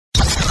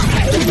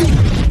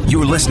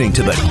You're listening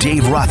to the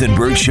Dave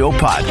Rothenberg Show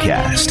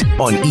podcast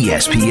on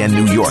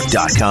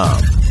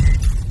ESPNNewYork.com.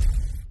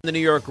 The New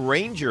York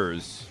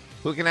Rangers,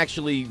 who can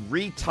actually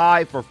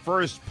retie for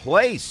first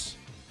place,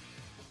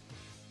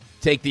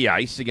 take the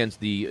ice against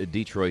the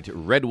Detroit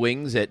Red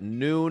Wings at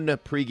noon,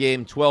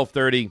 pregame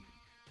 12:30.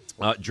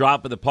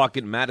 Drop of the puck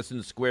in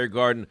Madison Square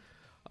Garden.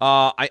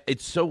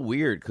 It's so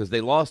weird because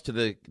they lost to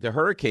the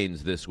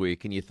Hurricanes this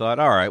week, and you thought,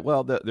 all right,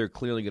 well, they're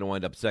clearly going to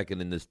wind up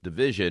second in this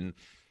division.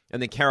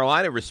 And then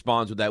Carolina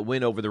responds with that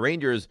win over the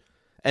Rangers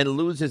and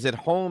loses at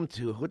home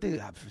to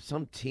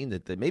some team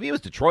that maybe it was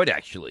Detroit,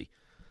 actually.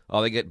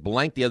 They get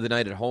blanked the other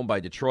night at home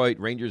by Detroit.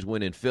 Rangers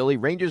win in Philly.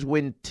 Rangers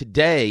win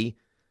today,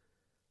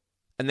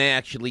 and they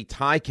actually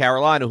tie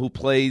Carolina, who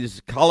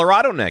plays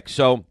Colorado next.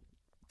 So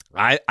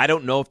I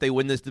don't know if they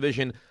win this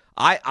division.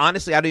 I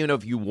don't even know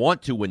if you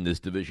want to win this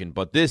division,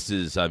 but this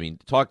is,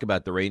 talk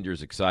about the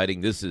Rangers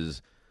exciting. This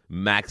is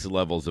max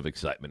levels of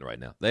excitement right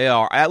now. They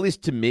are, at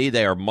least to me,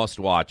 they are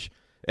must-watch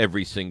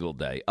every single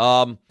day.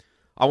 I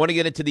want to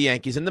get into the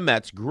Yankees and the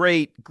Mets.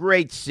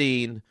 Great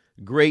scene,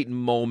 great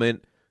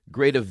moment,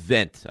 great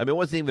event. It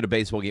wasn't even a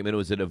baseball game. It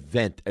was an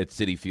event at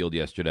Citi Field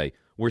yesterday.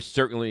 We're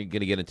certainly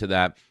going to get into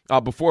that.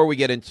 Before we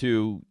get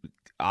into,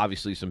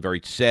 obviously, some very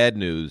sad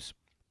news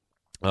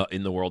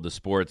in the world of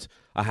sports,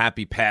 a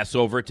happy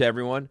Passover to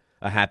everyone,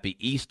 a happy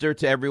Easter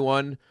to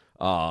everyone,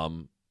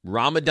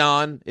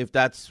 Ramadan, if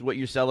that's what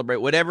you celebrate,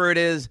 whatever it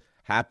is,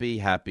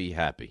 happy,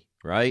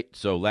 right?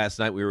 So last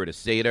night we were at a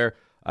Seder.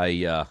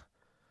 It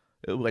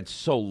went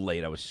so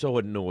late. I was so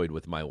annoyed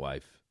with my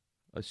wife.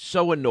 Because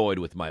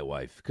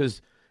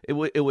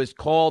it was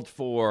called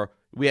for,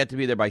 we had to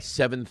be there by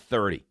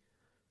 7:30.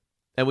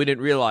 And we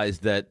didn't realize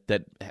that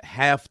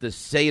half the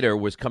Seder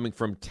was coming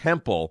from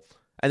Temple,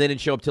 and they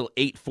didn't show up till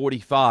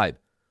 8:45.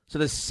 So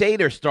the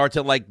Seder starts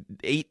at like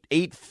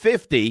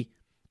 8:50.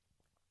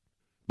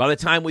 By the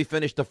time we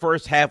finish the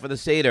first half of the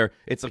Seder,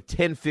 it's like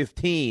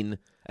 10:15,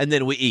 and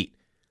then we eat.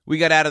 We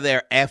got out of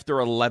there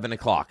after 11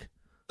 o'clock.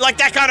 Like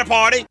that kind of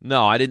party?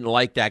 No, I didn't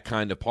like that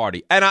kind of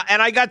party. And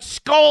I got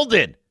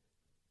scolded.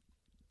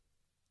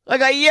 I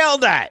got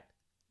yelled at.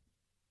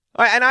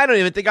 And I don't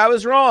even think I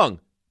was wrong.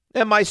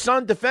 And my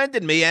son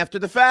defended me after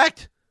the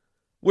fact.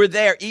 We're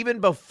there even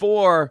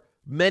before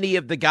many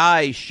of the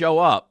guys show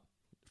up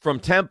from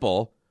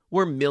Temple.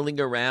 We're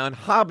milling around,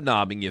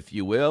 hobnobbing, if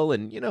you will,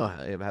 and,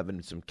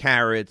 having some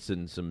carrots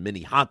and some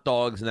mini hot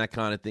dogs and that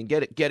kind of thing,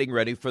 getting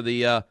ready for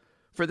the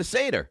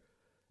Seder.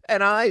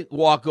 And I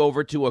walk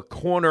over to a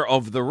corner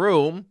of the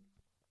room,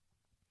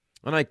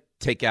 and I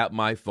take out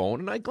my phone,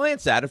 and I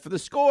glance at it for the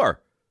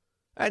score.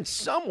 And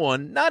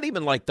someone, not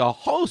even like the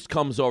host,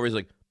 comes over. He's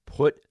like,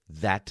 put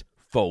that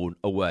phone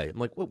away. I'm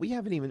like, we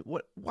haven't even,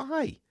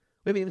 why?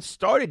 We haven't even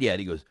started yet.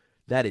 He goes,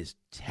 that is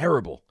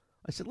terrible.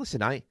 I said,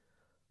 listen,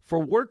 for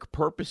work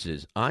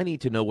purposes, I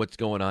need to know what's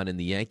going on in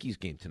the Yankees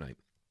game tonight.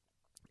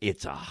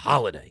 It's a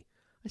holiday.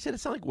 I said,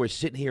 it's not like we're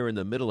sitting here in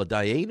the middle of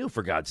Dayenu,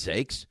 for God's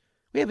sakes.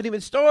 We haven't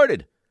even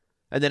started.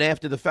 And then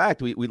after the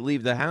fact, we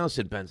leave the house,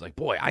 and Ben's like,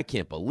 boy, I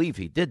can't believe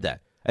he did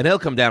that. And he'll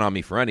come down on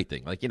me for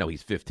anything. Like,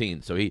 he's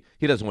 15, so he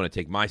doesn't want to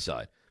take my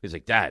side. He's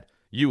like, Dad,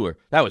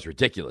 that was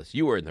ridiculous.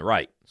 You were in the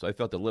right. So I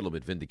felt a little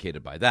bit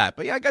vindicated by that.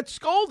 But, yeah, I got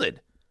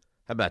scolded.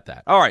 How about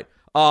that? All right.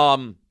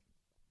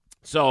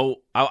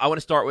 So I want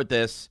to start with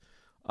this.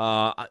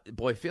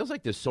 It feels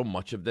like there's so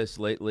much of this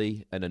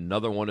lately, and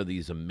another one of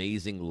these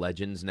amazing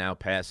legends now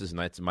passes, and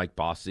that's Mike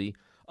Bossy.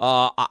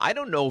 I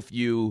don't know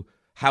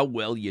how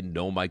well you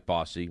know Mike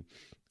Bossy.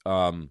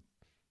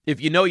 If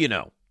you know, you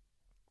know.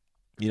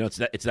 It's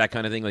that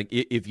kind of thing. Like,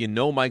 if you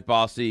know Mike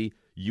Bossy,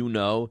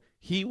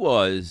 he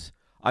was,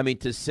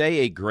 to say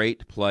a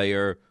great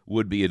player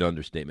would be an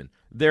understatement.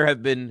 There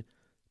have been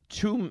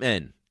two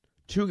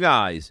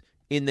guys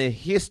in the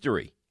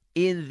history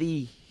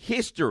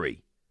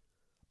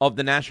of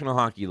the National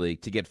Hockey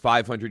League to get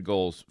 500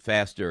 goals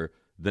faster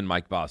than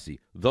Mike Bossy.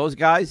 Those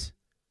guys,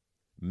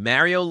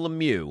 Mario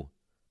Lemieux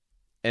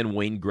and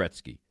Wayne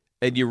Gretzky.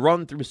 And you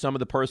run through some of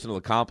the personal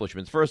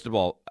accomplishments. First of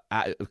all,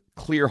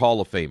 clear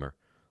Hall of Famer.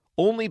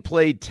 Only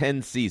played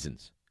 10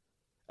 seasons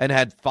and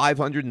had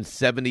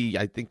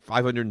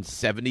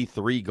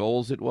 573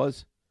 goals it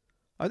was.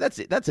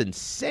 That's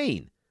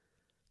insane,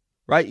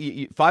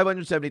 right?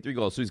 573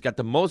 goals. So he's got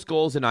the most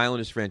goals in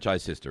Islanders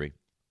franchise history.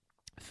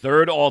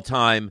 Third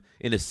all-time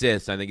in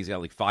assists. I think he's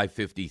got like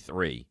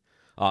 553.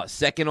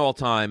 Second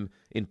all-time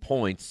in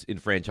points in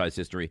franchise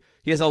history.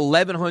 He has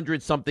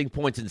 1,100-something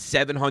points in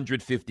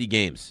 750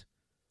 games.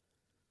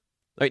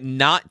 Like,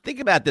 think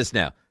about this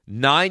now.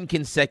 9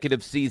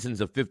 consecutive seasons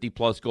of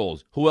 50-plus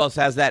goals. Who else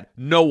has that?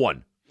 No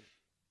one.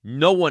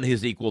 No one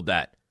has equaled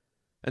that.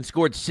 And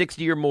scored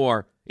 60 or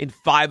more in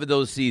 5 of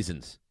those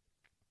seasons.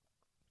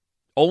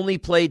 Only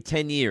played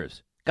 10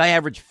 years. Guy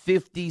averaged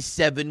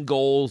 57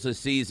 goals a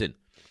season.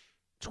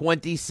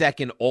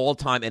 22nd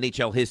all-time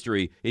NHL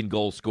history in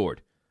goals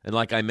scored. And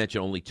like I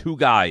mentioned, only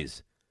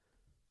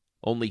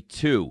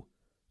 2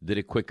 did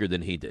it quicker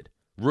than he did.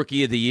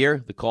 Rookie of the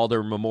Year, the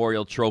Calder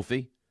Memorial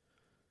Trophy.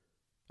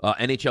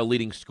 NHL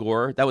leading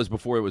scorer. That was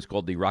before it was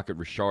called the Rocket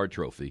Richard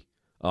Trophy.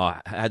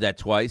 Had that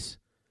twice.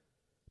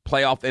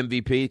 Playoff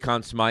MVP,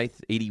 Conn Smythe,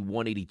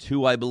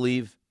 81-82, I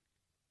believe.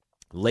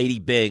 Lady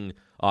Byng,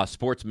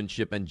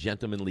 sportsmanship and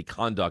gentlemanly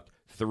conduct,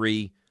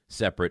 3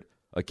 separate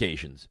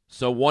occasions.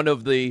 So one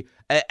of the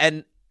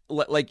and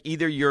like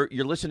either you're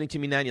listening to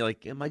me now and you're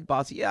like, Mike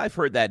Bossy, yeah, I've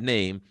heard that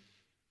name,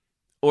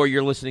 or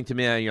you're listening to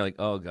me and you're like,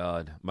 oh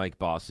God, Mike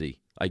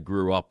Bossy, I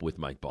grew up with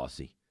Mike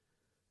Bossy,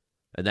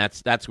 and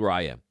that's where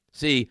I am.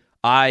 See,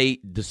 I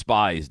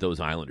despise those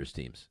Islanders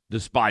teams,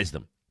 despise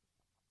them,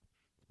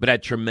 but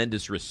had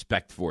tremendous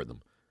respect for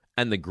them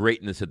and the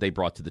greatness that they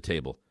brought to the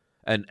table.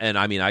 And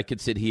I mean, I could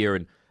sit here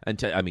and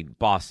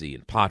Bossy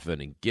and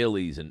Potvin and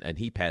Gillies, and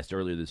he passed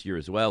earlier this year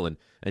as well, and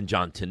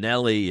John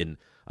Tonelli, and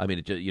I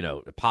mean,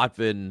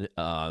 Potvin,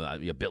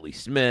 Billy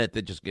Smith.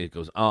 It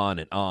goes on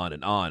and on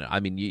and on. I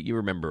mean, you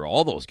remember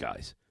all those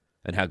guys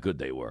and how good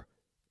they were.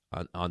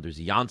 Anders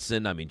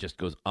Janssen, I mean, just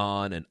goes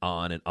on and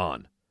on and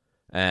on.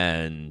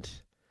 And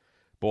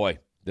boy,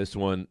 this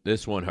one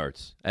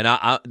hurts. And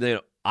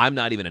I'm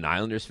not even an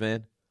Islanders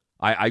fan.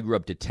 I grew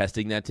up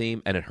detesting that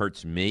team, and it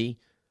hurts me.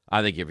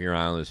 I think if you're an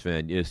Islanders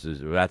fan,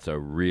 that's a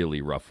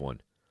really rough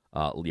one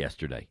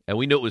yesterday. And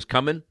we knew it was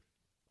coming,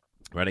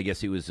 right? I guess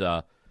he was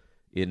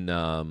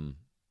in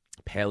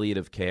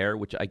palliative care,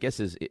 which I guess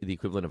is the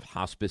equivalent of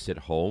hospice at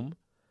home.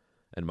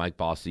 And Mike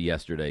Bossy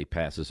yesterday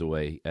passes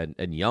away,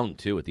 and young,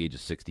 too, at the age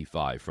of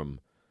 65 from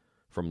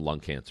lung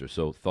cancer.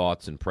 So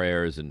thoughts and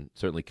prayers and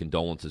certainly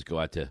condolences go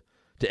out to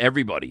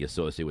everybody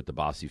associated with the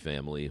Bossy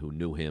family who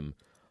knew him,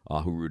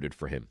 who rooted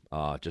for him.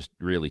 Just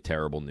really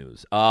terrible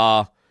news.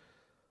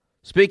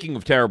 Speaking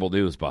of terrible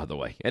news, by the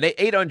way, at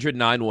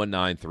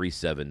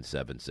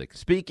 800-919-3776.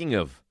 Speaking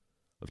of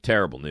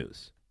terrible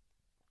news,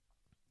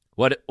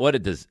 what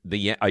does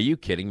are you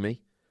kidding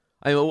me?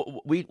 I mean,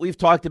 we've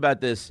talked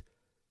about this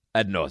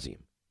ad nauseum.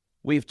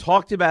 We've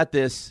talked about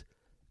this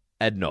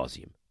ad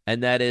nauseum,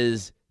 and that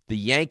is the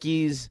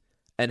Yankees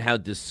and how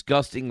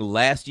disgusting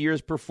last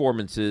year's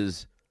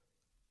performances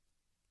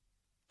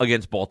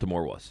against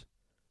Baltimore was.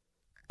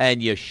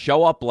 And you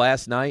show up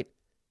last night,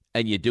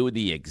 and you do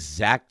the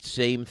exact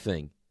same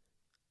thing.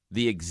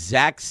 The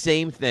exact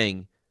same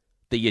thing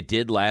that you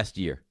did last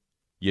year.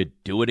 You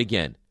do it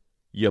again.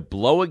 You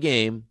blow a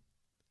game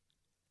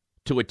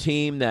to a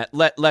team that,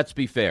 let's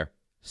be fair,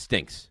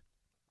 stinks.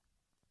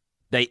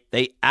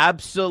 They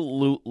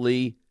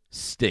absolutely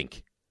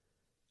stink.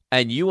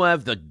 And you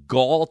have the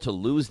gall to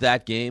lose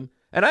that game.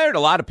 And I heard a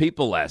lot of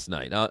people last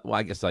night. Well,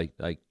 I guess I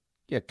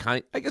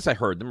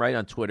heard them right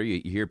on Twitter. You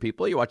hear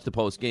people. You watch the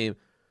post game.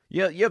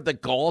 You have the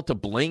gall to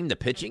blame the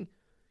pitching.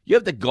 You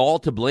have the gall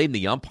to blame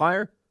the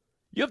umpire.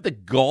 You have the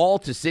gall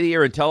to sit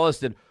here and tell us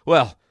that,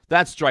 well,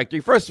 that's strike 3.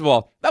 First of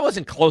all, that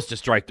wasn't close to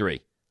strike 3.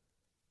 It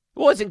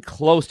wasn't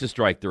close to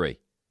strike 3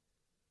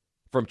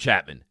 from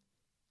Chapman.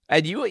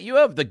 And you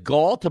have the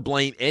gall to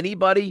blame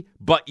anybody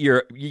but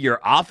your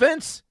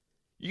offense?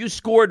 You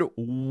scored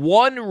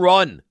 1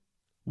 run.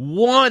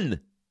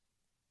 1.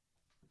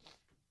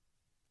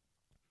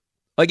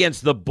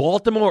 Against the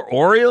Baltimore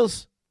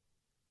Orioles?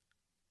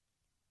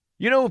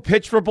 You know who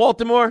pitched for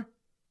Baltimore?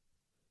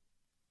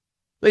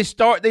 They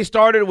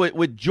started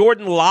with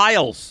Jordan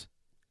Lyles.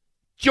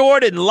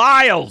 Jordan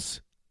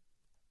Lyles.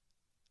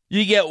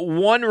 You get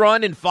 1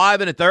 run in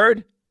 5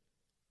 1/3.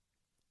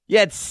 You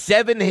had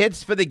 7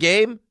 hits for the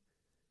game.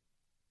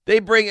 They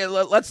bring it.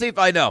 Let's see if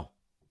I know.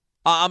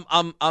 All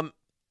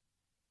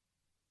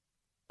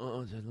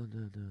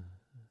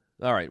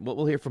right,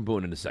 we'll hear from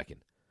Boone in a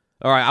second.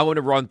 All right, I want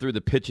to run through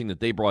the pitching that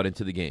they brought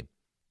into the game.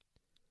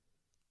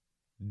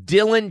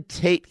 Dylan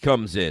Tate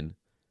comes in,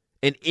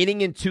 an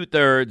inning and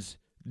 2/3,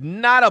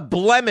 not a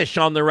blemish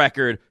on the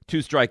record, 2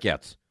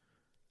 strikeouts.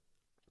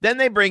 Then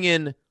they bring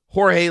in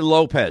Jorge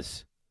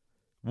Lopez.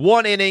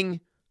 1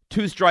 inning,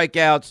 2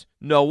 strikeouts,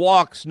 no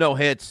walks, no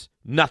hits,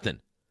 nothing.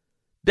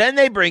 Then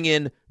they bring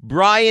in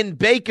Brian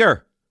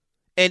Baker,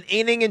 an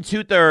inning and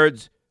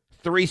 2/3,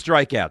 3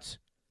 strikeouts.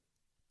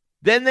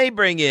 Then they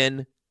bring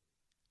in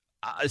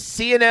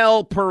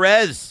Cionel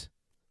Perez,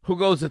 who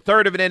goes a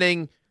third of an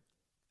inning,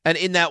 and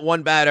in that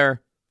 1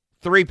 batter,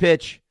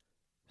 3-pitch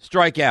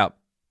strikeout.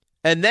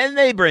 And then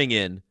they bring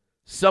in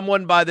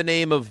someone by the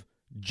name of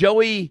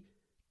Joey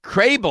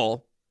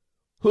Crable,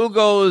 who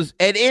goes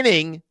an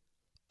inning,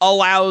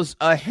 allows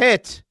a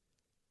hit,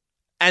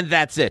 and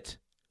that's it.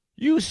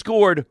 You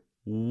scored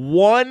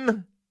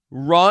 1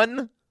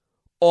 run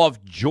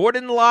off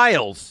Jordan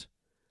Lyles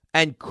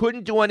and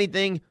couldn't do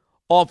anything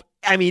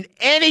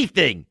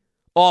anything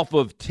off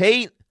of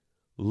Tate,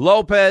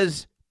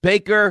 Lopez,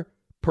 Baker,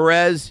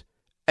 Perez,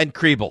 and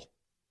Kriebel.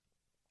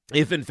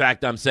 If, in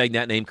fact, I'm saying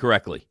that name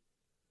correctly.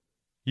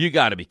 You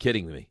got to be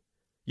kidding me.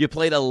 You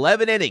played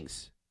 11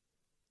 innings.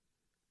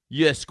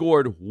 You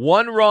scored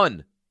 1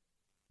 run.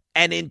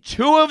 And in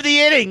 2 of the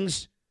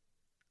innings,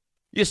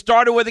 you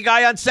started with a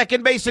guy on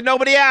second base and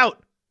nobody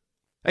out.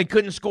 And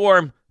couldn't score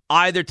him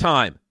either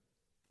time.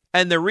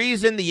 And the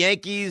reason the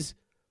Yankees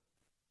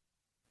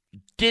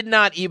did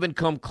not even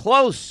come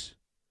close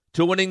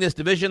to winning this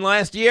division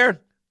last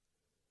year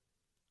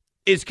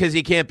is because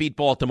you can't beat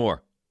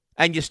Baltimore.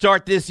 And you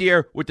start this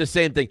year with the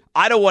same thing.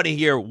 I don't want to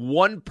hear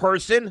one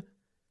person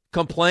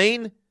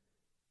complain.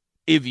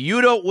 If you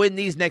don't win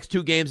these next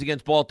 2 games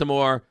against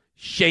Baltimore,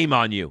 shame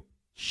on you.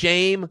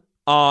 Shame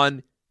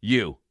on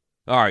you.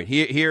 All right,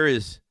 here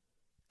is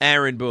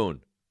Aaron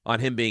Boone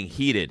on him being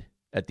heated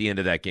at the end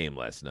of that game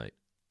last night.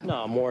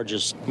 No, more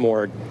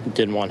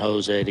didn't want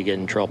Jose to get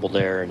in trouble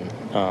there, and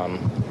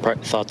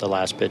thought the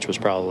last pitch was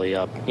probably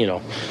up.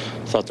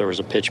 Thought there was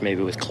a pitch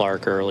maybe with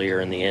Clark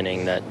earlier in the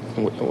inning that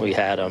we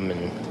had him,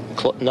 and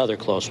another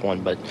close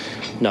one. But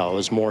no, it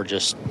was more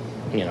just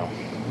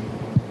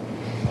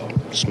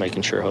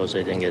making sure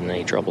Jose didn't get in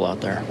any trouble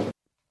out there.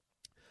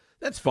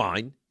 That's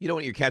fine. You don't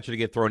want your catcher to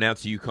get thrown out,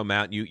 so you come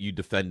out and you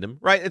defend him,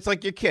 right? It's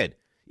like your kid.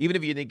 Even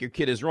if you think your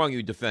kid is wrong,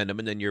 you defend him,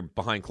 and then you're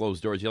behind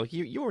closed doors. You're like,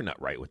 you were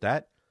not right with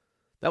that.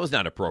 That was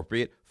not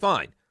appropriate.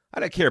 Fine. I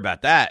don't care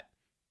about that.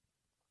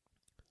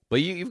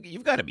 But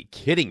you've got to be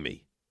kidding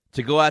me.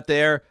 To go out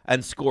there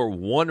and score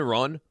 1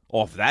 run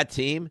off that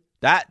team,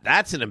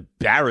 that's an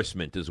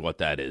embarrassment is what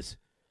that is.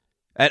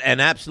 An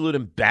absolute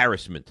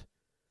embarrassment.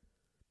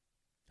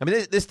 I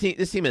mean, this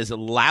team is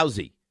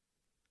lousy.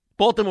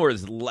 Baltimore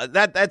is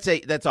that's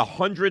a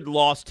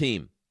 100-loss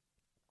team.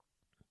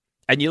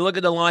 And you look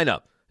at the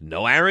lineup.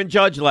 No Aaron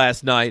Judge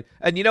last night.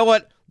 And you know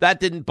what? That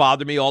didn't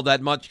bother me all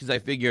that much because I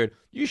figured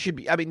you should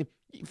be,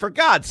 for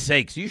God's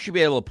sakes, you should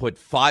be able to put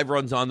 5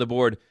 runs on the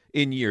board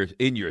in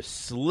your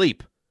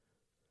sleep.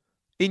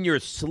 In your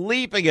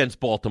sleep against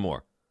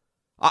Baltimore.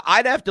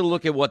 I'd have to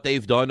look at what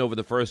they've done over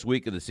the first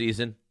week of the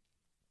season.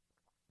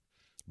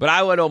 But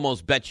I would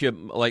almost bet you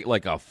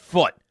like a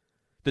foot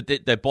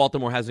that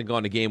Baltimore hasn't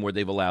gone a game where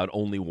they've allowed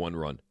only 1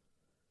 run.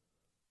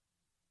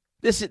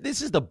 This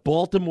is the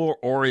Baltimore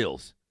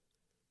Orioles.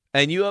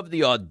 And you have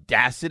the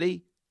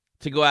audacity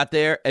to go out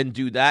there and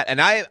do that.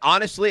 And I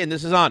honestly, and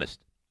this is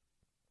honest,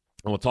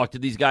 and we'll talk to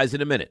these guys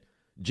in a minute,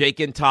 Jake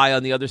and Ty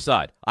on the other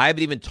side. I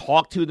haven't even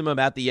talked to them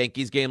about the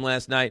Yankees game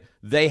last night.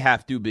 They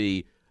have to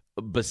be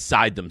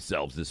beside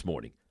themselves this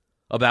morning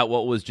about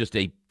what was just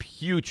a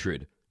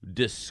putrid,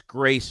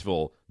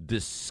 disgraceful,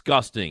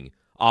 disgusting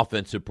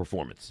offensive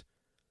performance.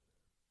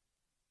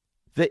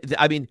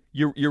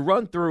 You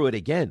run through it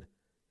again.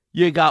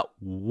 You got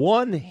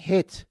 1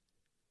 hit.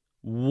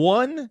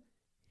 1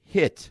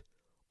 hit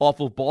off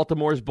of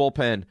Baltimore's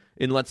bullpen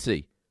in, let's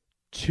see,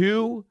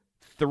 2,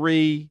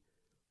 3,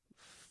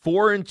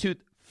 4 and 2,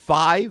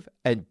 5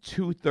 and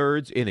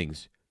 2/3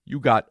 innings.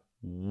 You got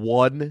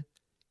 1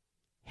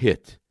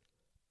 hit.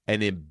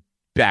 An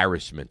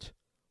embarrassment.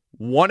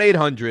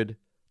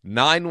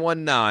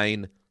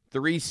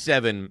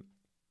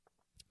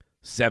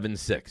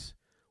 1-800-919-3776.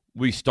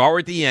 We start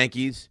with the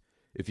Yankees.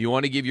 If you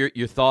want to give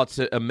your thoughts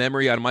a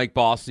memory on Mike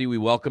Bossy, we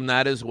welcome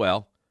that as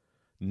well.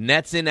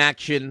 Nets in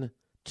action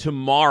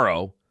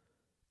tomorrow.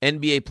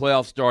 NBA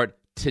playoffs start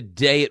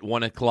today at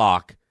 1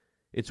 o'clock.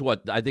 It's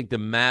I think the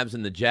Mavs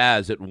and the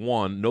Jazz at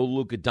 1. No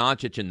Luka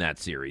Doncic in that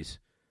series.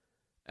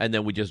 And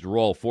then we just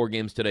roll 4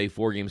 games today,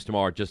 4 games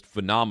tomorrow. Just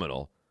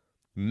phenomenal.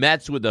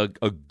 Mets with a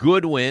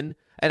good win.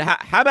 And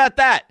how about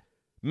that?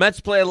 Mets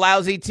play a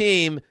lousy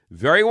team.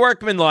 Very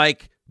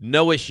workmanlike.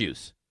 No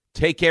issues.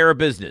 Take care of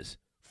business.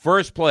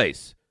 First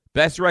place.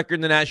 Best record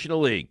in the National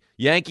League.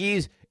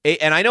 Yankees,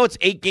 and I know it's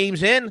 8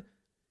 games in.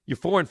 You're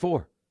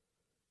 4-4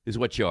 is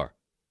what you are.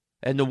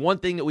 And the one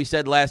thing that we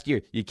said last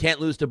year, you can't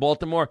lose to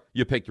Baltimore,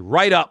 you picked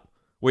right up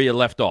where you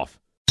left off.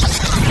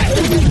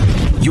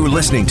 You're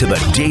listening to the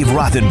Dave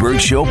Rothenberg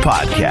Show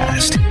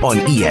podcast on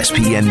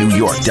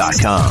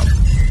ESPNNewYork.com.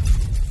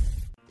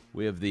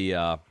 We have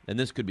the, and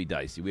this could be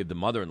dicey, we have the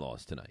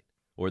mother-in-laws tonight,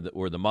 or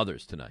the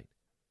mothers tonight.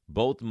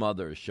 Both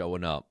mothers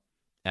showing up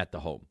at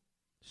the home.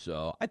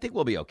 So I think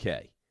we'll be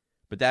okay.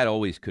 But that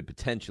always could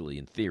potentially,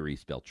 in theory,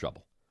 spell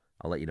trouble.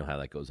 I'll let you know how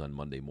that goes on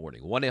Monday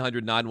morning.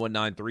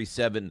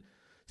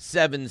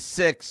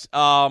 1-800-919-3776.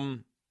 A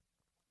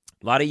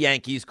lot of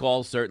Yankees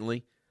calls,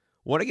 certainly.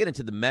 Want to get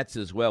into the Mets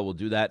as well. We'll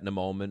do that in a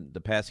moment.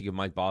 The passing of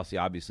Mike Bossy,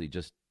 obviously,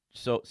 just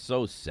so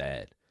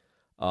sad.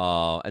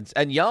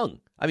 And young.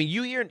 I mean,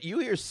 you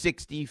hear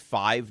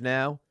 65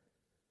 now,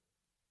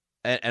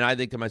 and I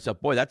think to myself,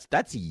 boy,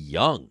 that's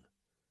young.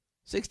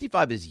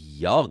 65 is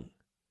young.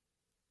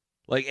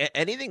 Like,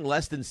 anything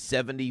less than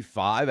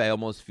 75, I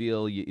almost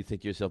feel you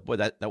think to yourself, boy,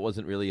 that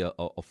wasn't really a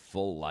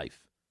full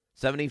life.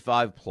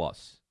 75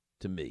 plus,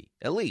 to me,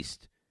 at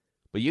least.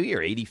 But you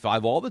hear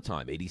 85 all the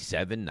time,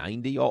 87,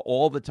 90,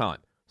 all the time.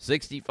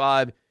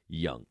 65,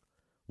 young.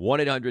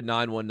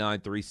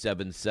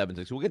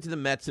 1-800-919-3776. We'll get to the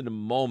Mets in a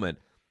moment.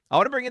 I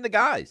want to bring in the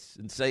guys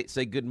and say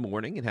good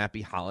morning and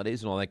happy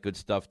holidays and all that good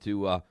stuff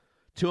to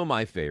 2 of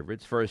my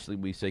favorites. Firstly,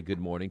 we say good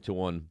morning to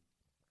one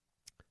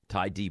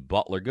Ty D.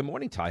 Butler. Good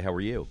morning, Ty. How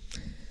are you?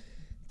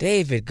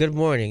 David, good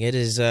morning. It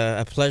is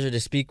a pleasure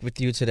to speak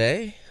with you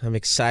today. I'm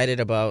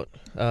excited about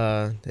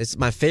it's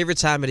my favorite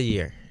time of the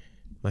year.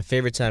 The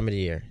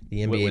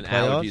NBA when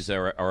playoffs. Allergies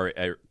are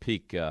at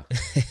peak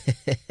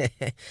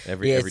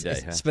every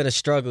day. It's been a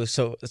struggle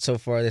so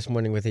far this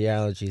morning with the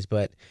allergies,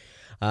 but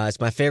it's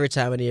my favorite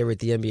time of the year with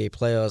the NBA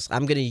playoffs.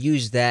 I'm going to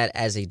use that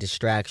as a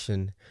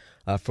distraction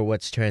for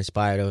what's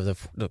transpired over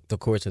the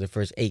course of the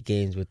first 8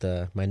 games with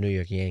my New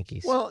York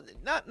Yankees. Well,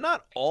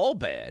 not all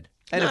bad.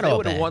 And Not if they all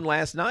would have bad. won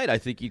last night, I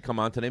think you'd come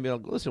on today and be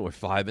like, listen, we're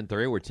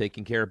 5-3, we're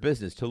taking care of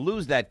business. To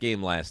lose that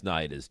game last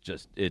night is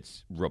just,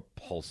 it's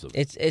repulsive.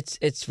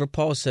 It's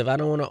repulsive. I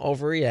don't want to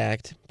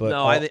overreact, but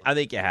No, I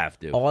think you have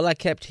to. all I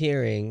kept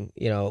hearing,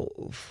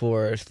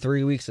 for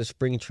 3 weeks of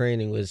spring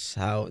training was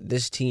how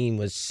this team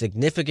was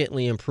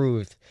significantly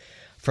improved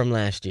from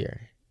last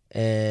year.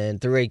 And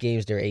through 8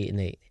 games, they're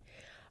 8-8.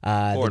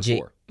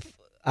 4-4.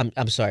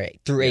 I'm sorry.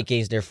 Through 8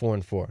 games, they're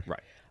 4-4.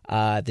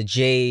 Right. The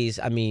Jays,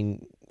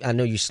 I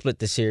know you split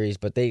the series,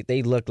 but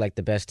they look like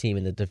the best team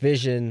in the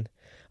division.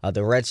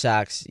 The Red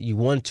Sox, you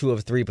won 2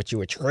 of 3, but you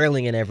were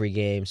trailing in every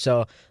game.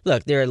 So,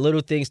 look, there are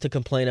little things to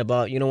complain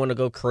about. You don't want to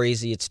go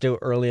crazy. It's still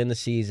early in the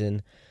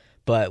season.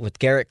 But with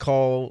Garrett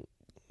Cole,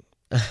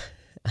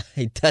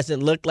 he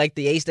doesn't look like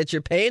the ace that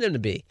you're paying him to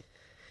be.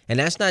 And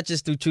that's not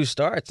just through 2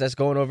 starts. That's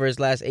going over his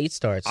last 8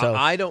 starts. So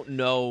I don't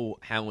know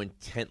how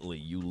intently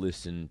you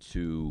listen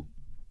to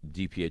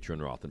DiPietro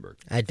and Rothenberg.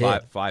 I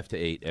did. 5 to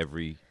 8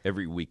 every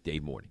weekday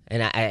morning.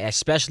 And I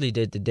especially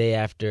did the day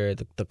after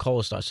the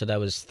Cole start. So that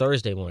was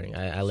Thursday morning.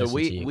 I listened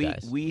to you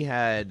guys. We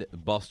had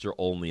Buster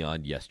Olney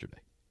on yesterday.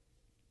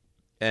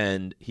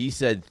 And he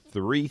said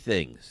 3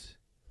 things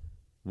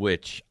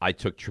which I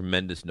took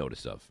tremendous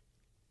notice of.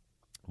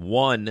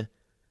 1,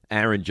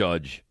 Aaron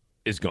Judge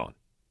is gone.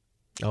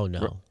 Oh,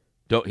 no.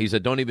 He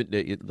said, don't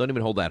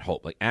even hold that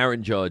hope. Like,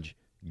 Aaron Judge,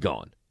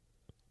 gone.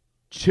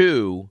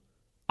 2,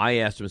 I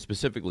asked him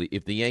specifically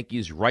if the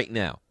Yankees right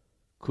now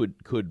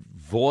could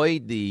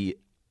void the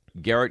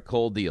Garrett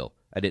Cole deal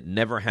and it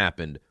never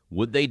happened,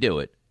 would they do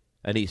it?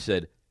 And he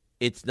said,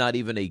 it's not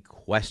even a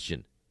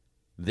question.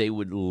 They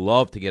would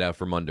love to get out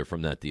from under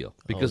from that deal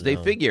because they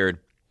figured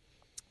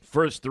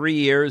first 3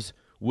 years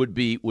would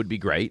be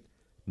great.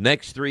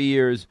 Next 3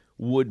 years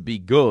would be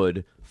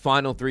good.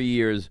 Final 3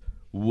 years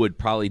would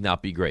probably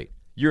not be great.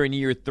 You're in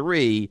year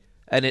 3,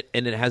 and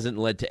it hasn't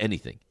led to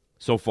anything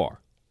so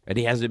far. And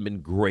he hasn't been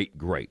great.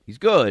 He's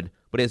good,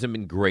 but he hasn't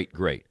been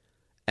great.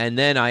 And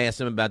then I asked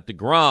him about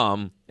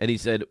DeGrom, and he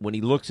said when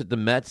he looks at the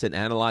Mets and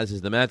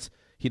analyzes the Mets,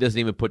 he doesn't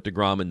even put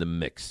DeGrom in the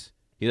mix.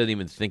 He doesn't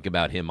even think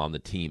about him on the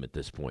team at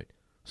this point.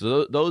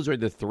 So those are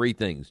the 3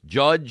 things.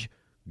 Judge,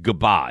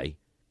 goodbye.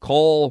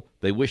 Cole,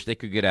 they wish they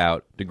could get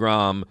out.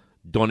 DeGrom,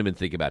 don't even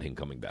think about him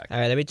coming back. All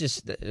right, let me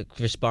just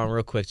respond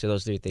real quick to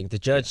those 3 things. The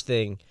Judge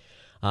thing,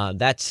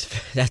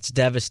 that's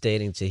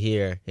devastating to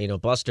hear.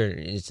 Buster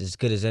is as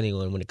good as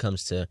anyone when it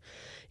comes to,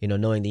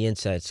 knowing the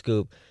inside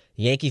scoop.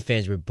 Yankee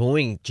fans were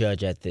booing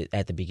Judge at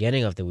the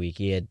beginning of the week.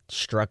 He had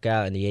struck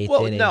out in the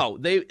 8th inning. Well,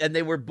 no,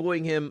 they were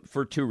booing him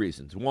for 2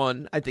 reasons.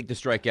 1, I think the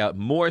strikeout.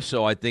 More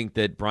so, I think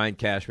that Brian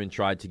Cashman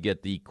tried to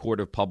get the court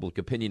of public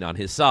opinion on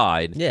his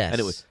side. Yes.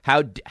 And it was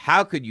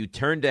how could you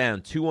turn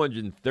down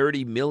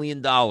 $230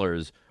 million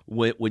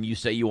when you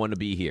say you want to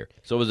be here?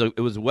 So it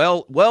was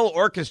well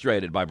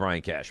orchestrated by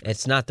Brian Cashman.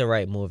 It's not the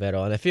right move at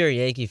all. And if you're a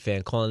Yankee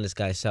fan calling this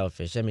guy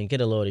selfish,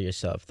 get a load of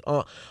yourself.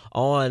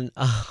 On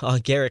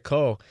Garrett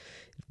Cole,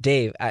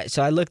 Dave,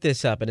 so I looked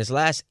this up. In his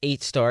last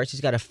 8 starts,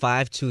 he's got a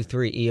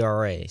 5.23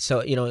 ERA.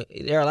 So,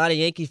 there are a lot of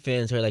Yankee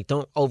fans who are like,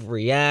 don't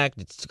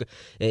overreact.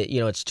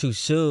 It's too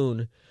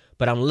soon.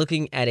 But I'm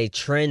looking at a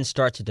trend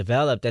start to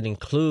develop that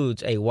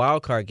includes a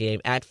wild card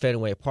game at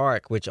Fenway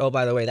Park, which, oh,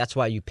 by the way, that's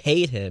why you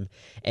paid him,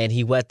 and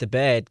he wet the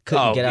bed,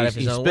 couldn't get out of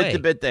his own way. He spit the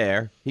bit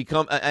there. He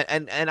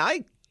and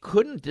I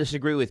couldn't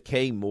disagree with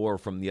Kay more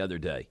from the other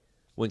day.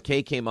 When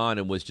Kay came on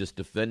and was just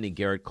defending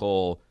Garrett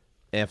Cole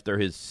after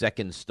his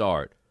second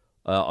start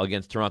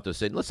against Toronto,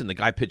 saying, listen, the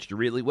guy pitched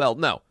really well.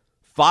 No,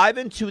 5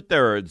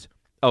 2/3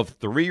 of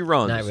 3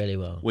 runs. Not really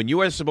well. When you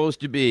are supposed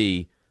to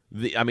be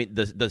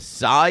the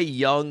Cy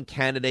Young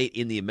candidate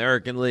in the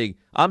American League,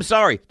 I'm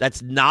sorry,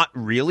 that's not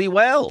really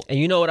well. And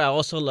you know what I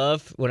also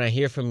love when I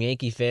hear from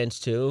Yankee fans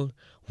too?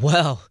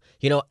 Well,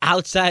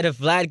 outside of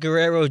Vlad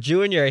Guerrero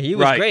Jr., he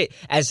was great.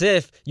 As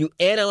if you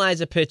analyze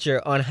a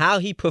pitcher on how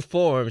he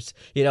performs,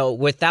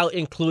 without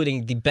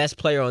including the best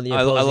player on the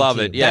opposing I love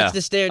team. it. Yeah, that's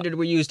the standard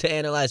we use to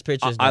analyze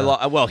pitchers. It's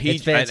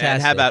fantastic.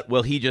 And how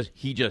about he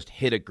just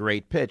hit a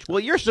great pitch? Well,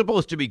 you're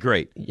supposed to be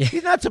great. Yeah.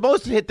 He's not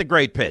supposed to hit the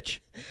great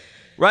pitch,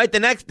 right? The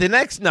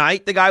next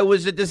night, the guy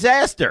was a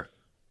disaster,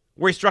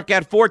 where he struck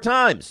out 4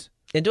 times.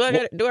 And do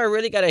I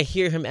really got to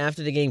hear him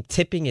after the game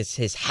tipping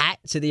his hat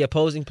to the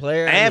opposing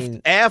player?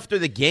 After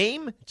the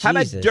game? Jesus. How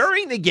about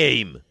during the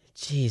game?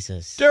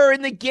 Jesus.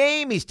 During the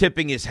game, he's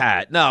tipping his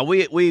hat. No,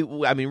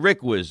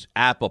 Rick was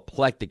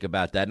apoplectic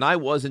about that, and I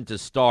wasn't to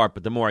start,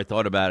 but the more I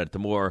thought about it, the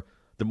more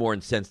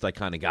incensed I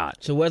kind of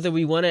got. So whether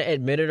we want to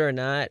admit it or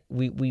not,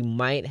 we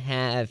might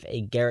have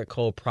a Garrett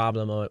Cole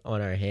problem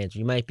on our hands.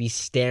 We might be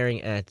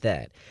staring at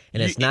that,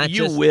 and it's not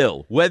you just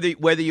will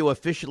whether you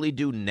officially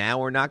do now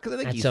or not, because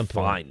I think he's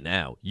fine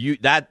now.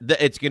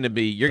 It's going to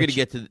be you're going to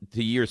get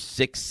to year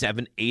 6,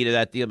 7, 8 of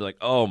that deal and be like,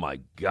 oh my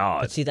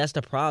god. But see, that's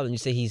the problem. You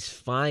say he's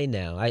fine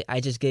now. I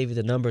just gave you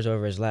the numbers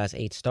over his last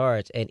 8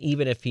 starts, and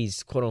even if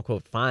he's quote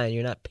unquote fine,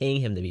 you're not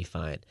paying him to be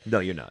fine. No,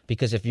 you're not.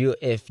 Because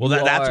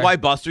that's why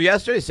Buster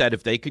yesterday said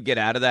if they could get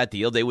out of that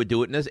deal, they would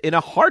do it in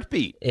a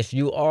heartbeat. If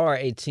you are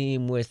a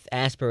team with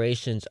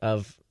aspirations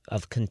of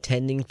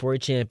contending for a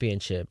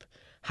championship,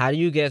 how do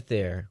you get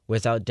there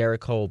without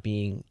Derek Cole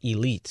being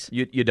elite?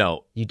 You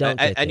don't. You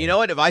don't. And you know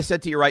what? If I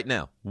said to you right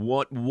now,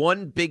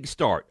 one big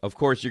start, of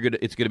course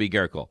it's gonna be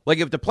Garrett Cole. Like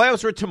if the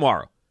playoffs were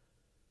tomorrow,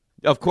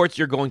 of course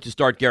you're going to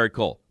start Garrett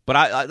Cole.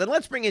 But then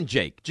let's bring in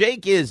Jake.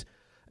 Jake is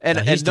and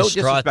no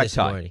disrespect this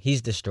Ty. morning.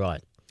 He's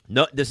distraught.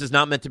 No, this is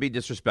not meant to be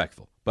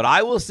disrespectful. But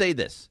I will say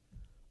this: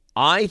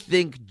 I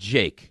think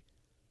Jake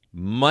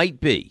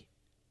might be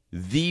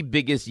the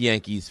biggest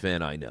Yankees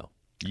fan I know.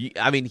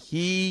 I mean,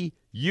 you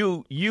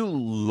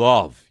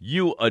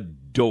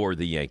adore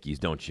the Yankees,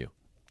 don't you?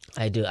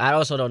 I do. I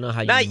also don't know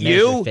how you Not measure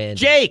you, fandom.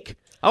 Jake.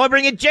 I want to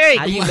bring in Jake.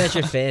 How do you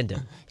measure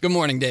fandom? Good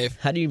morning, Dave.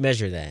 How do you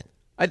measure that?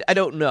 I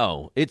don't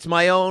know. It's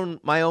my own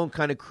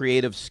kind of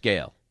creative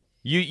scale.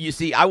 You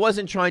see, I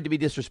wasn't trying to be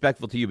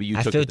disrespectful to you, but you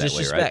took it that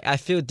way, right? I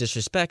feel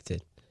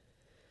disrespected.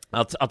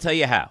 I'll tell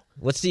you how.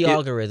 What's the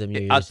algorithm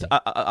you're using?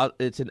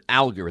 It's an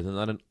algorithm,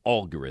 not an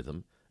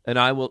algorithm, and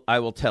I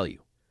will tell you.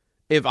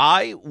 If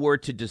I were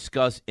to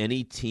discuss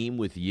any team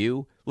with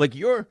you, like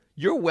you're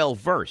well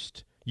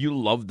versed. You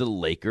love the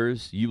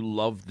Lakers. You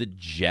love the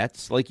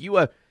Jets. Like you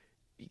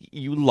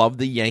love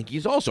the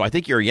Yankees also. I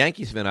think you're a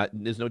Yankees fan.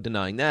 There's no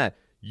denying that.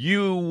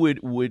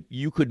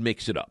 You could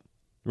mix it up,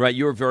 right?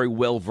 You're very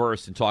well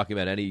versed in talking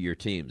about any of your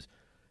teams.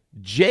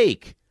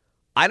 Jake,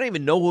 I don't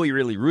even know who he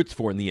really roots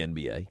for in the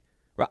NBA.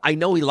 Right? I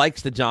know he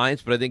likes the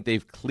Giants, but I think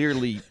they've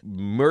clearly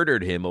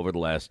murdered him over the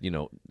last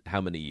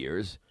how many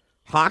years.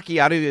 Hockey,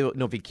 I don't even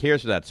know if he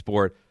cares for that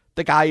sport.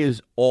 The guy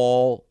is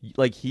all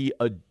like he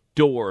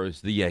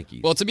adores the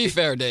Yankees. Well, to be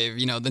fair, Dave,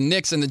 the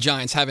Knicks and the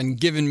Giants haven't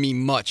given me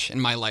much in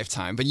my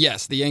lifetime. But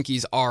yes, the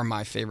Yankees are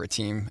my favorite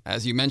team,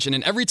 as you mentioned.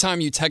 And every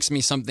time you text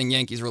me something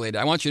Yankees related,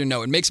 I want you to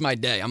know it makes my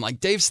day. I'm like,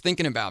 Dave's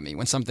thinking about me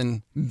when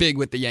something big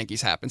with the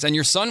Yankees happens. And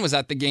your son was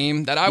at the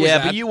game that I was at.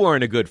 Yeah, but you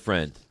weren't a good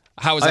friend.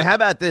 How was that? How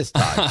about this,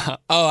 Ty?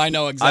 Oh, I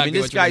know exactly. I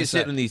mean, this guy's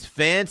sitting in these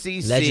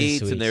fancy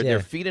seats, and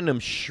they're feeding him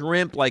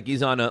shrimp like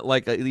he's on on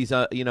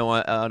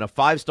a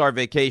 5-star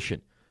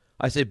vacation.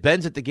 I said,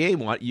 Ben's at the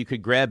game. You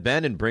could grab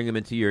Ben and bring him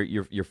into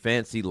your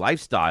fancy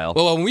lifestyle.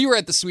 Well, when we were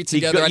at the suite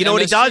together, you know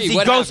what he does?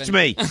 He ghosts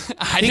me.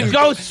 He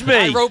ghosts me.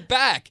 I wrote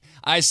back.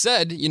 I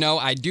said,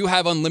 I do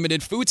have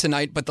unlimited food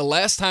tonight, but the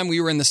last time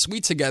we were in the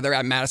suite together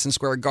at Madison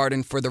Square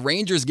Garden for the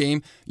Rangers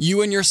game,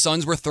 you and your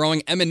sons were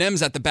throwing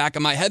M&Ms at the back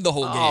of my head the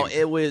whole game. Oh,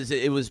 it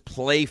was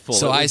playful.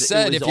 So I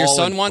said, if your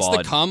son wants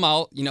to come,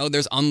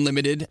 there's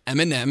unlimited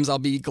M&Ms. I'll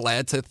be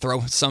glad to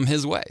throw some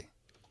his way.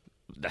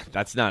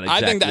 That's not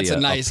exactly I think that's a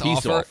nice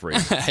peace offer.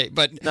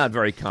 But not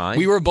very kind.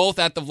 We were both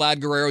at the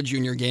Vlad Guerrero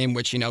Jr. game,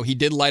 which, he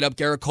did light up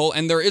Garrett Cole,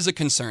 and there is a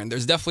concern.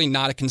 There's definitely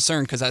not a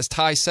concern because, as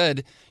Ty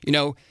said,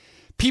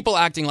 people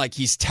acting like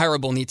he's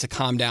terrible need to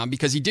calm down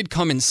because he did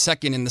come in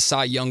second in the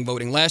Cy Young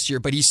voting last year,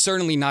 but he's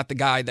certainly not the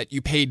guy that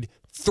you paid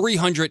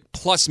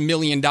 $300+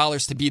 million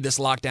to be this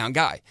lockdown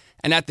guy.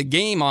 And at the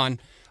game when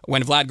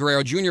Vlad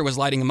Guerrero Jr. was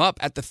lighting him up,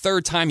 at the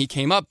third time he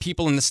came up,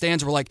 people in the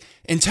stands were like,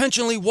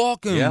 intentionally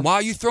walk him. Yeah. Why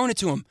are you throwing it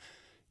to him?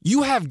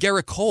 You have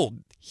Garrett Cole.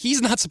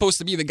 He's not supposed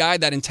to be the guy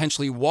that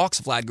intentionally walks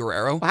Vlad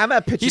Guerrero. Well, how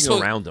about pitching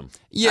around him?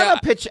 Yeah.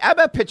 How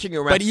about pitching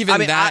around? But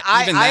even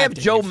I have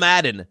Joe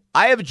Madden.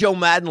 I have Joe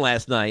Madden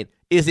last night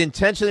is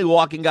intentionally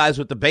walking guys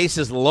with the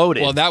bases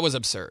loaded. Well, that was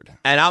absurd.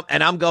 And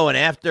I'm going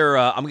after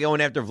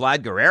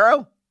Vlad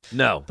Guerrero.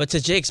 No, but to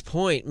Jake's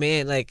point,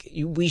 man, like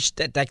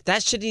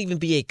that shouldn't even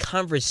be a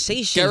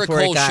conversation. Garrett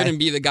Cole shouldn't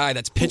be the guy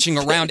that's pitching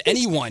around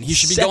anyone. He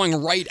should be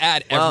going right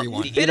at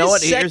everyone. You know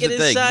what? Here's the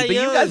thing. But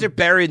you guys are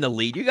burying the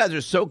lead. You guys are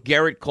so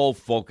Garrett Cole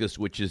focused,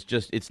 which is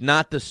it's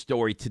not the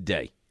story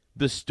today.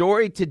 The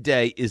story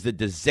today is the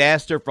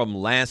disaster from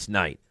last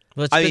night.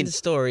 Well, it's been the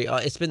story.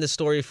 It's been the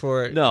story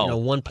for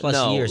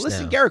 1+ years now.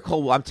 Listen, Garrett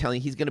Cole, I'm telling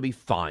you, he's going to be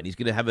fine. He's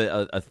going to have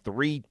a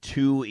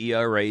 3.2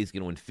 ERA. He's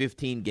going to win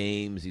 15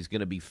 games. He's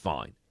going to be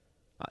fine.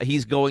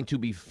 He's going to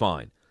be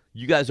fine.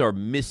 You guys are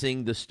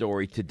missing the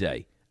story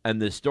today.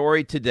 And the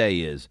story today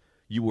is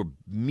you were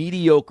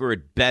mediocre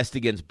at best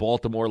against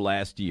Baltimore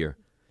last year.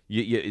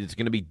 It's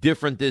going to be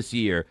different this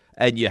year.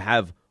 And you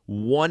have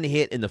one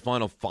hit in the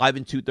final 5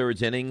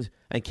 2/3 innings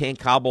and can't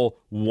cobble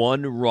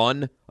one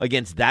run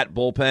against that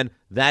bullpen.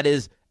 That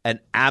is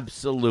an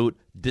absolute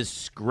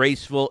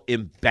disgraceful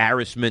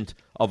embarrassment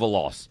of a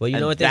loss. Well, you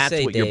know what they say,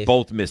 that's what Dave. You're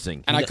both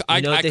missing. And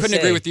I couldn't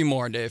agree with you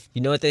more, Dave.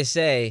 You know what they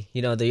say?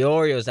 The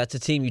Orioles, that's a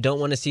team you don't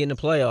want to see in the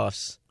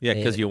playoffs. Yeah,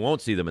 because you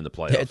won't see them in the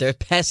playoffs. They're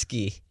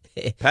pesky.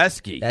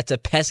 Pesky. That's a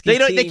pesky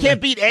team. They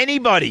can't beat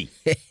anybody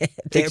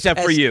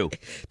except for you.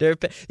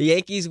 The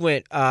Yankees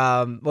went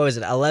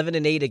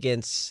 11-8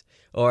 against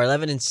or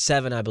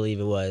 11-7, I believe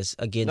it was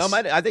against. No,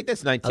 I think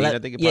that's 19. I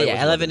think it probably was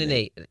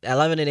 11-8,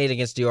 11-8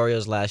 against the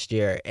Orioles last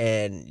year,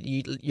 and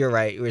you're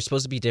right. We're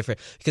supposed to be different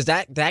because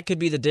that could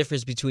be the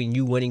difference between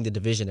you winning the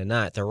division and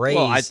not. The Rays.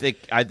 Well, I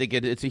think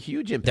it's a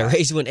huge impact. The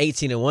Rays went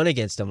 18-1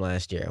 against them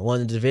last year, won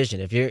the division.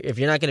 If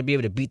you're not going to be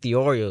able to beat the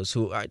Orioles,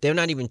 they're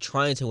not even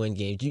trying to win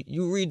games.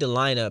 You read the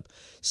lineup,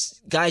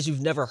 guys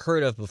you've never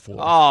heard of before.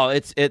 Oh,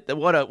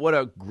 what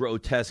a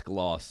grotesque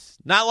loss.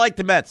 Not like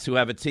the Mets, who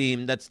have a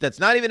team that's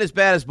not even as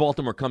bad as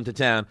Baltimore come to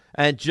town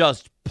and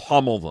just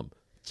pummel them.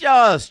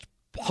 Just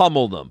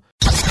pummel them.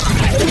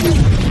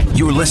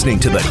 You're listening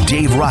to the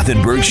Dave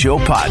Rothenberg Show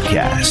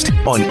podcast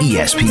on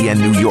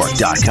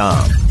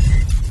ESPNNewYork.com.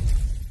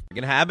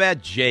 And how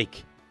about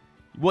Jake?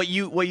 What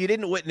you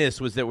didn't witness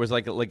was there was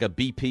like a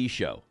BP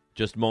show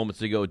just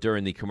moments ago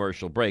during the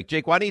commercial break.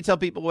 Jake, why don't you tell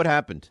people what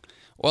happened?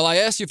 Well, I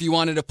asked you if you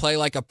wanted to play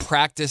like a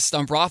practice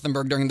Stump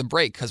Rothenberg during the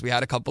break because we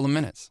had a couple of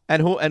minutes.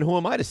 And who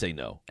am I to say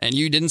no? And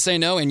you didn't say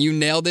no, and you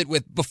nailed it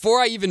before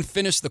I even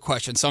finished the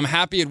question. So I'm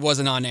happy it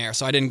wasn't on air,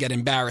 so I didn't get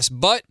embarrassed.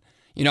 But,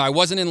 I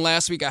wasn't in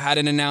last week. I had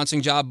an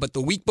announcing job. But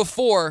the week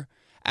before,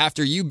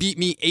 after you beat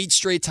me 8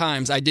 straight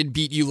times, I did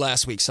beat you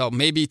last week. So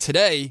maybe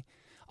today,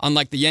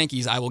 unlike the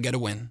Yankees, I will get a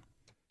win.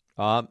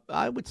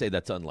 I would say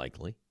that's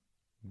unlikely.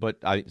 But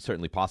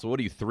certainly possible. What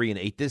are you,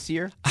 3-8 this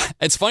year?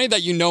 It's funny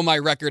that you know my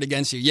record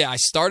against you. Yeah, I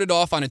started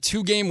off on a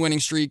 2-game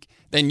winning streak.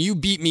 Then you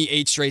beat me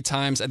 8 straight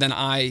times, and then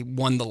I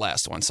won the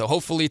last one. So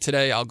hopefully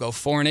today I'll go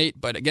 4-8.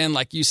 But again,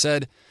 like you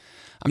said,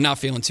 I'm not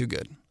feeling too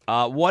good.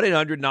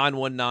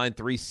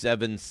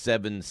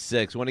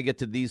 1-800-919-3776. Want to get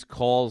to these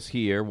calls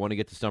here. Want to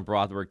get to Stump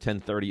Rothenberg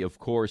 10:30, of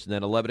course, and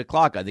then 11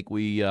 o'clock. I think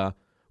we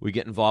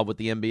get involved with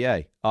the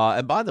NBA.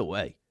 And by the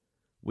way,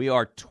 we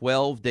are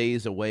 12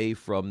 days away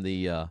from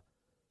the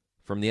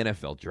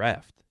NFL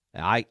draft.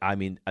 I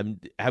mean,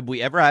 have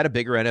we ever had a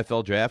bigger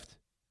NFL draft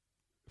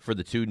for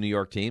the two New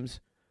York teams?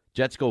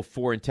 Jets go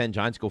 4-10,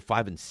 Giants go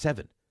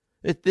 5-7.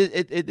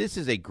 This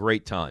is a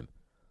great time,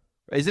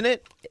 isn't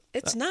it?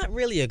 It's not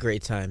really a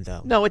great time,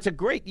 though. No, it's a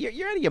great.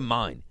 You're out of your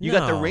mind. You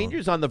got the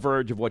Rangers on the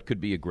verge of what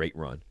could be a great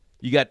run.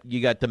 You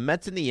got the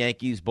Mets and the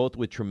Yankees, both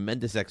with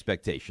tremendous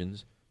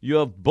expectations. You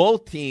have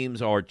both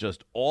teams are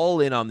just all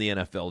in on the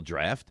NFL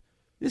draft.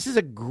 This is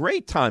a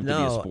great time to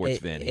be a sports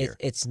fan here.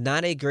 It's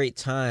not a great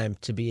time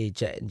to be a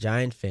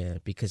Giant fan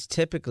because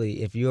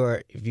typically if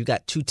you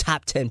got 2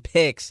 top 10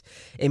 picks,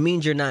 it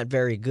means you're not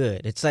very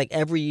good. It's like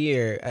every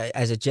year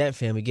as a Jet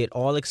fan, we get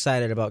all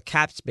excited about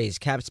cap space.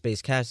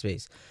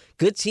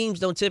 Good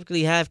teams don't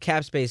typically have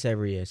cap space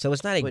every year, so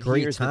it's not a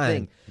great time. The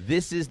thing.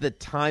 This is the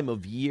time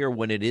of year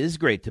when it is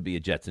great to be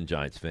a Jets and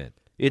Giants fan.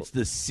 It's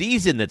the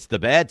season that's the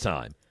bad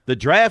time. The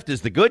draft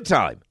is the good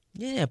time.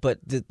 Yeah, but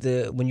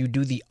the when you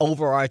do the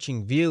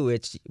overarching view,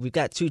 we've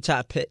got 2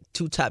 top 10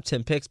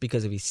 picks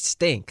because we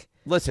stink.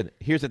 Listen,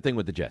 here's the thing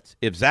with the Jets.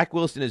 If Zach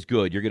Wilson is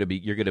good, you're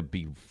gonna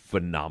be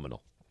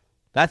phenomenal.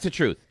 That's the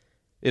truth.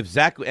 If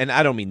Zach, and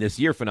I don't mean this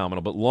year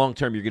phenomenal, but long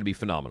term you're gonna be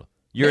phenomenal.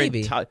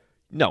 Maybe.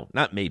 No,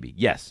 not maybe.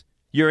 Yes,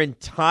 the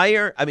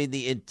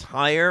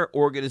entire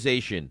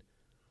organization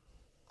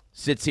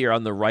sits here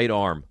on the right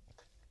arm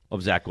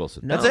of Zach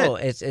Wilson. That's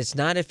it. It's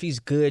not if he's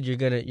good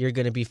you're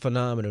gonna be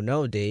phenomenal.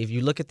 No, Dave.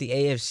 You look at the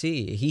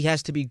AFC. He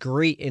has to be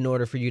great in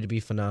order for you to be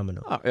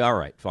phenomenal. All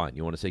right, fine.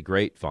 You want to say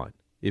great? Fine.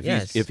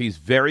 If he's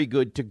very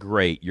good to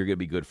great, you're gonna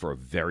be good for a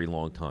very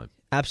long time.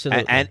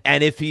 Absolutely.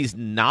 And if he's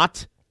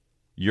not,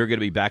 you're going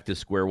to be back to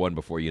square one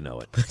before you know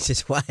it. Which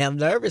is why I'm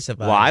nervous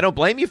about it. Well, I don't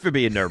blame you for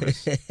being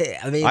nervous.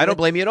 I don't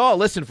blame you at all.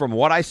 Listen, from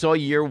what I saw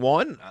year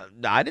one,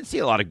 I didn't see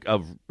a lot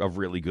of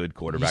really good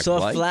quarterback play. You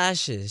saw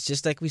flashes,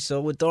 just like we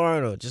saw with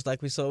Darnold, just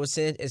like we saw with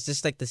San. It's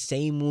just like the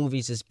same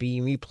movies just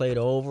being replayed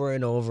over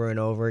and over and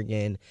over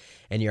again,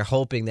 and you're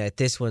hoping that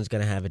this one's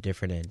going to have a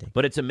different ending.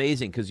 But it's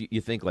amazing because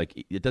you think,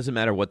 like, it doesn't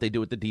matter what they do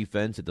with the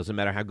defense. It doesn't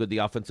matter how good the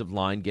offensive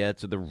line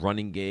gets or the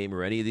running game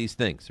or any of these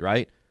things,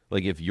 right?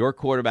 Like, if your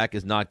quarterback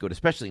is not good,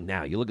 especially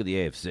now, you look at the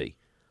AFC.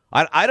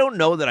 I don't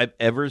know that I've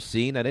ever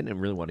seen, I didn't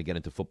really want to get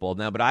into football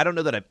now, but I don't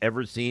know that I've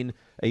ever seen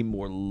a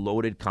more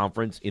loaded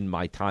conference in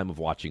my time of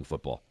watching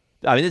football.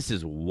 I mean, this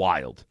is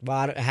wild.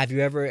 Well, have you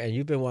ever, and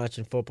you've been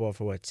watching football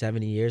for,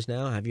 70 years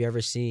now? Have you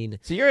ever seen...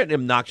 So you're an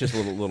obnoxious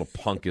little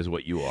punk is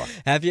what you are.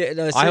 Have you?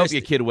 No, I hope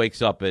your kid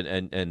wakes up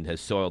and has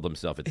soiled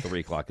himself at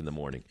 3 o'clock in the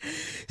morning.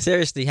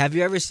 Seriously, have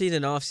you ever seen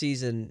an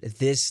offseason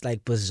this,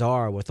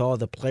 bizarre with all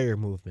the player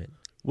movement?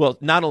 Well,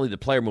 not only the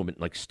player movement,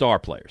 like star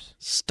players.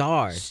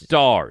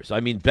 Stars.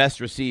 I mean,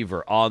 best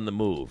receiver on the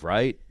move,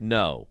 right?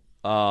 No.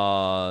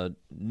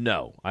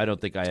 No. I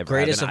don't think I ever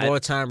Greatest of all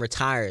time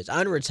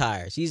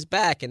unretires. He's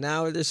back, and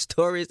now there's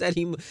stories that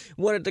he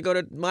wanted to go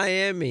to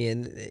Miami,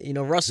 and,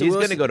 Russell He's Wilson.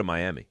 going to go to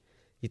Miami.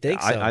 You think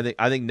so?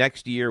 I think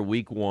next year,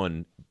 week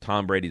 1,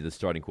 Tom Brady's the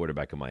starting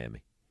quarterback of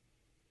Miami.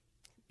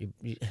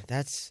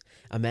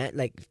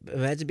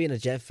 Imagine being a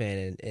Jet fan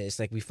and it's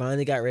like we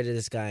finally got rid of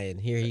this guy and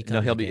here he comes.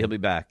 No, he'll be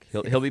back.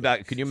 He'll be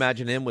back. Can you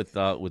imagine him with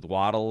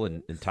Waddle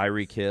and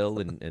Tyreek Hill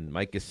and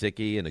Mike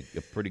Gesicki and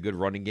a pretty good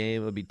running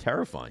game? It would be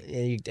terrifying.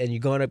 And you're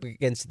going up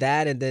against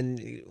that, and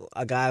then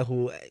a guy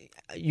who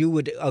you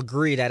would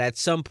agree that at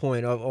some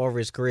point over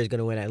his career is going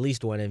to win at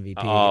least one MVP.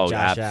 Oh,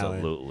 Josh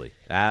absolutely.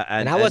 Allen.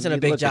 And I wasn't a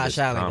big Josh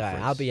Allen guy.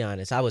 I'll be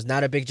honest. I was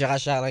not a big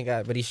Josh Allen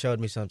guy, but he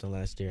showed me something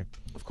last year.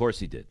 Of course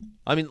he did.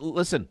 I mean,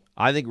 listen,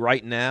 I think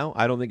right now,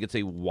 I don't think it's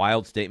a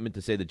wild statement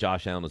to say that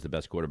Josh Allen is the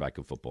best quarterback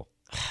in football.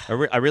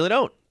 I really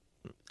don't.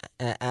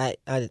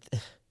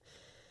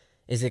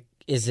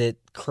 Is it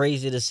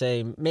crazy to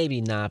say?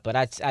 Maybe not, but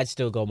I'd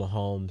still go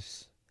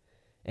Mahomes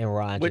and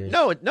Rodgers.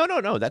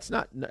 No. That's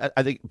not.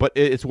 I think, but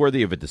it's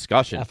worthy of a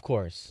discussion. Of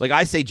course. Like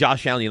I say,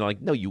 Josh Allen, you're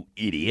like, no, you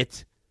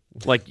idiot.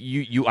 Like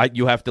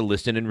you have to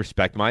listen and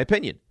respect my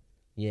opinion.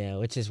 Yeah,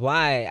 which is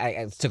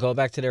why to go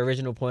back to the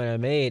original point I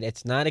made,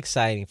 it's not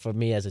exciting for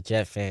me as a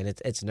Jet fan.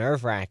 It's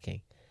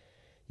nerve-wracking.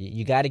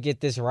 You got to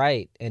get this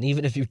right, and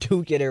even if you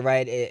do get it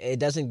right, it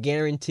doesn't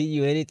guarantee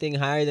you anything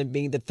higher than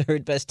being the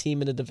third best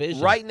team in the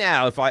division. Right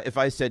now, if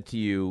I said to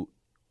you,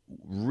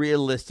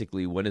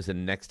 realistically, when is the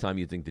next time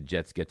you think the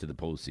Jets get to the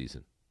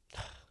postseason?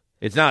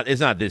 It's not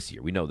this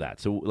year. We know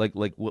that. So,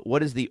 like,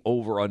 what is the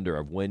over/under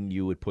of when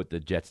you would put the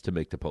Jets to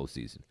make the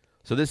postseason?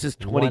 So this is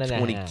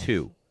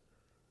 2022.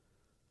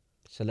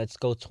 So let's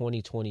go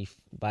 2020.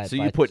 So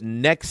you put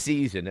next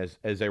season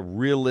as a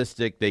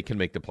realistic, they can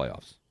make the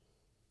playoffs.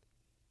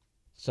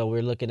 So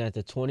we're looking at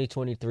the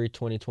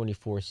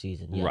 2023-2024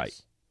 season. Yes.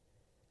 Right.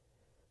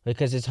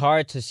 Because it's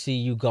hard to see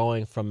you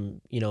going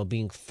from,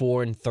 being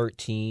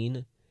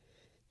 4-13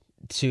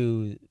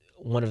 to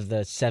one of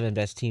the 7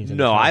 best teams in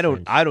the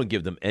conference. I don't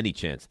give them any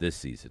chance this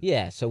season.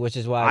 Yeah, so which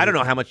is why I don't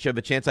know how much of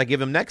a chance I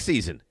give them next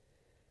season.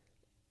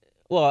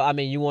 Well, I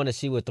mean, you want to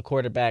see what the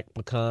quarterback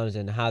becomes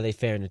and how they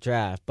fare in the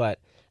draft, but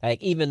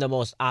like even the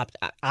most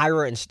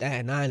Ira and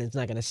Staten Island's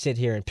not going to sit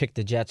here and pick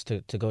the Jets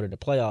to go to the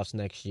playoffs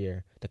next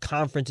year. The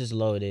conference is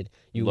loaded.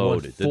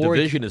 The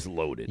division is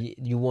loaded.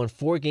 You won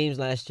 4 games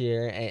last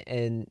year,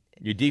 and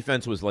your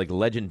defense was like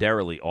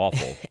legendarily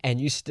awful.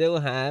 And you still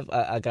have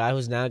a guy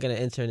who's now going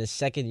to enter in his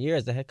second year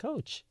as the head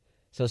coach.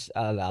 So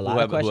a lot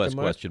of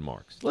question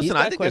marks. Listen,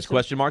 I think there's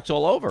question marks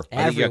all over.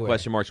 Everywhere. I think you got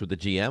question marks with the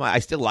GM. I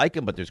still like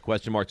him, but there's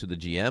question marks with the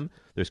GM.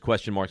 There's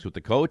question marks with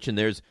the coach, and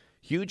there's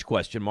huge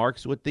question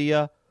marks with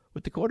the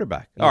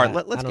quarterback. Yeah, all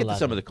right, let's get to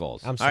some of the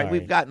calls. I'm sorry. All right,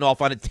 we've gotten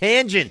off on a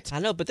tangent. I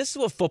know, but this is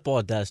what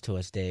football does to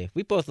us, Dave.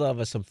 We both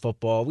love us some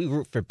football. We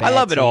root for bad I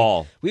love teams. it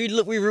all. We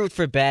root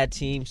for bad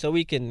teams so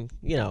we can,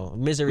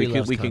 misery loves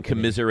company. We can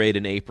commiserate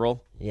in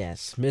April.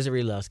 Yes,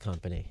 misery loves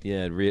company.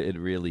 Yeah, it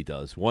really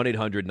does.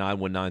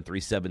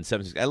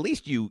 1-800-919-3776. At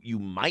least you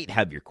might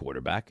have your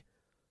quarterback.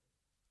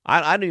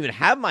 I don't even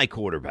have my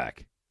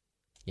quarterback.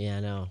 Yeah, I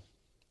know.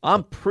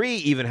 I'm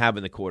even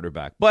having the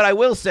quarterback. But I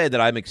will say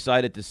that I'm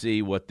excited to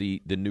see what the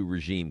new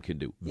regime can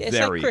do. Yeah, it's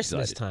like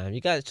Christmas time.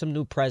 You got some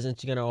new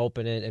presents. You're going to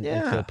open it and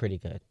feel pretty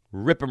good.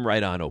 Rip them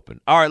right on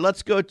open. All right,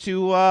 let's go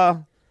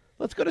to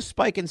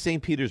Spike in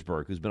St.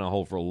 Petersburg, who's been on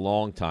hold for a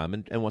long time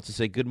and wants to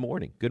say good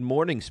morning. Good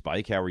morning,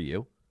 Spike. How are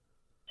you?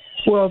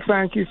 Well,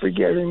 thank you for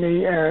getting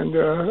me, and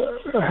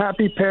a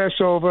happy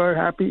Passover,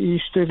 happy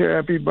Easter to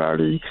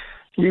everybody.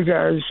 You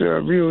guys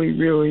really,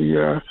 really,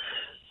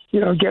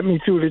 get me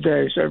through the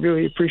days. I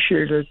really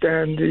appreciate it,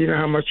 and you know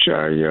how much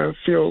I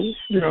feel,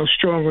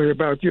 strongly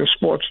about your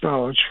sports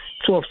knowledge.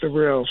 It's off the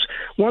rails.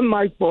 One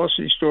Mike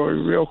Bossy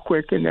story real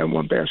quick, and then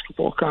one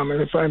basketball comment,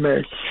 if I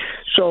may.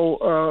 So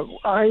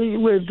I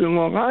lived in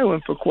Long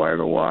Island for quite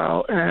a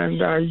while,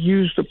 and I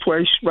used the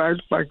place right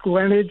by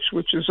Greenwich,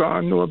 which is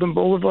on Northern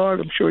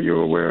Boulevard. I'm sure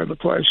you're aware of the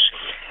place.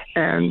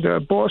 And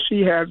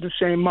Bossy had the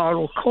same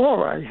model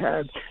car I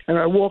had. And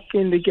I walk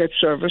in to get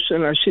service,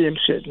 and I see him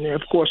sitting there.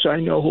 Of course, I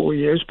know who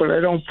he is, but I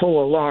don't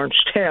pull a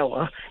Lawrence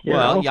Taylor.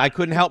 Well, I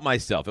couldn't help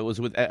myself. It was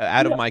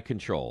out of my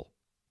control.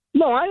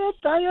 No, I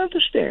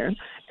understand.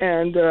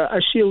 And I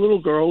see a little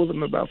girl with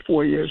him about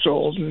 4 years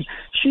old, and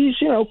she's,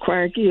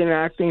 cranky and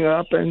acting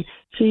up. And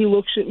he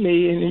looks at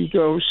me and he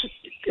goes,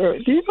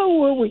 do you know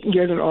where we can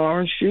get an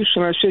orange juice?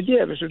 And I said,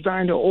 yeah, there's a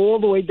diner all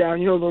the way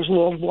down, those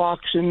long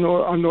blocks on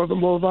Northern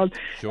Boulevard.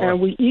 Sure.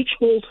 And we each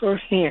hold her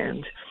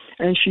hand.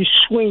 And she's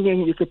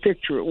swinging. You could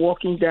picture it.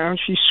 Walking down,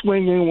 she's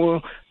swinging.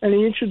 Well, and I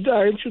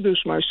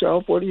introduced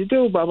myself. What do you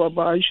do? Blah, blah,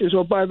 blah. He says,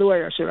 oh, by the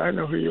way, I said, I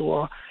know who you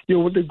are.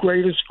 You're the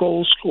greatest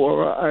goal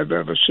scorer I've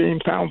ever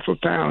seen, pound for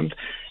pound.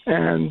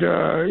 And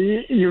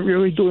you're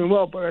really doing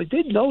well. But I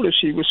did notice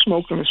he was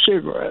smoking a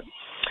cigarette.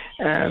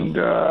 And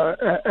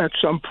at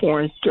some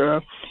point,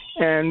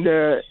 and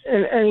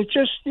it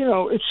just,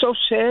 it's so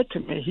sad to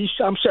me.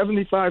 I'm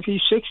 75,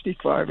 he's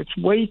 65. It's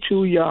way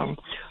too young.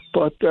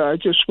 But I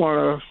just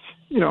want to,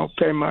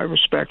 pay my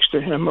respects to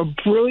him. A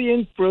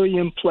brilliant,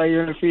 brilliant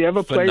player. If he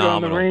ever played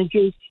on the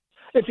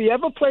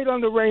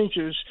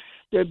Rangers,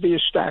 there'd be a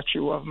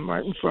statue of him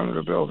right in front of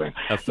the building.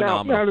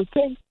 Now the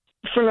thing,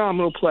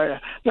 phenomenal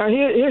player. Now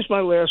here's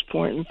my last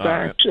point. In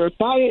fact,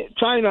 Ty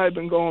and I have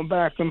been going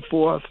back and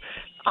forth.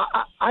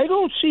 I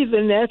don't see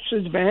the Nets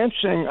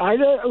advancing.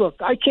 Look,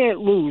 I can't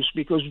lose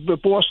because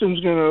Boston's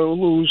going to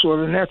lose or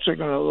the Nets are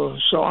going to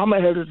lose, so I'm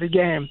ahead of the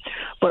game.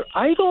 But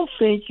I don't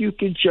think you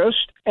could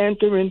just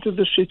enter into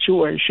the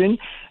situation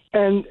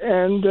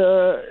and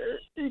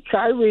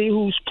Kyrie,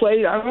 who's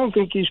played, I don't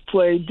think he's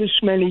played this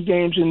many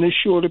games in this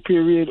shorter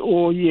period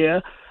all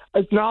year,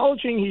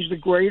 acknowledging he's the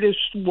greatest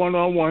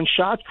one-on-one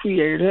shot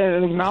creator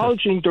and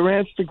acknowledging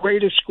Durant's the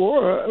greatest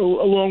scorer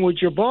along with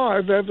Jabbar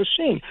I've ever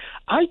seen.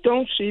 I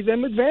don't see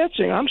them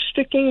advancing. I'm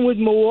sticking with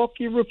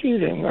Milwaukee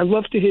repeating. I'd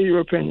love to hear your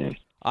opinion.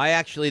 I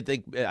actually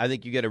think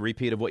you get a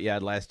repeat of what you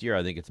had last year.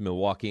 I think it's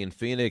Milwaukee and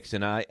Phoenix,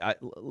 and I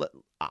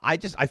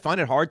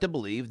find it hard to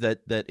believe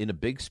that in a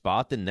big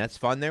spot the Nets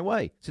find their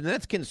way. So the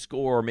Nets can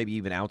score or maybe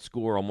even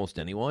outscore almost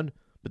anyone,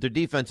 but their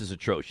defense is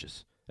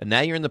atrocious. And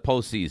now you're in the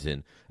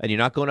postseason, and you're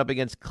not going up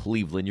against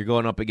Cleveland. You're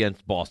going up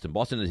against Boston.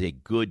 Boston is a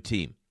good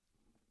team,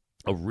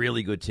 a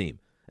really good team,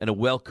 and a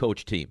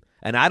well-coached team.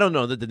 And I don't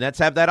know that the Nets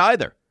have that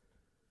either.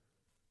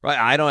 Right?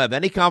 I don't have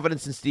any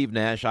confidence in Steve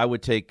Nash. I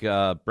would take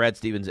Brad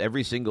Stevens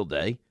every single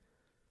day.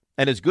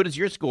 And as good as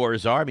your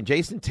scorers are, I mean,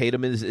 Jason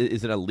Tatum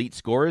is an elite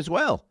scorer as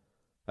well.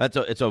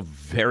 It's a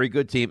very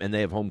good team, and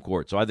they have home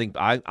court. So I think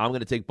I'm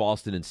going to take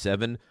Boston in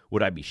 7.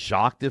 Would I be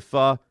shocked if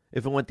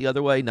it went the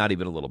other way? Not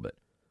even a little bit.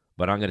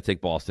 But I'm going to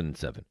take Boston in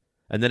 7.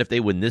 And then if they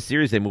win this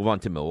series, they move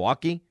on to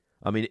Milwaukee.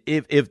 I mean,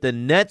 if the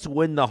Nets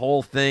win the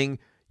whole thing,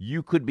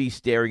 you could be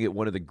staring at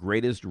one of the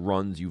greatest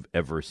runs you've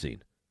ever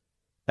seen.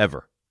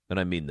 Ever. And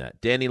I mean that.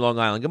 Danny, Long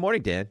Island. Good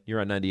morning, Dan. You're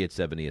on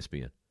 98.7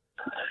 ESPN.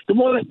 Good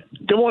morning.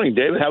 Good morning,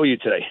 David. How are you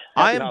today?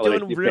 I am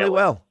doing really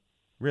well.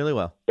 Really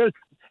well. Good.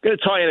 Going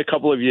to tie in a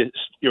couple of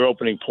your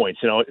opening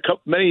points. You know,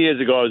 many years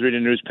ago, I was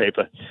reading a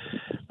newspaper.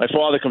 My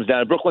father comes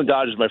down. Brooklyn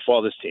Dodgers, my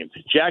father's team.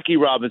 Jackie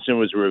Robinson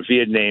was a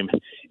revered name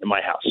in my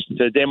house. To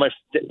the day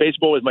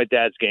baseball was my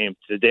dad's game.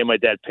 To the day my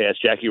dad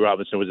passed, Jackie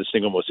Robinson was the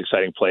single most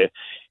exciting player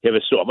he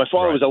ever saw. My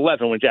father was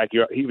 11 when Jackie.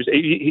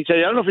 He said,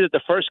 I don't know if he was at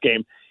the first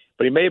game,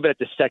 but he may have been at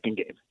the second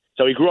game.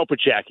 So he grew up with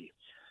Jackie.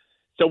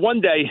 So one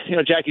day, you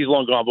know, Jackie's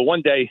long gone, but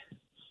one day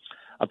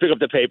I pick up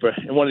the paper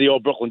and one of the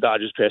old Brooklyn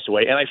Dodgers passed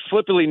away, and I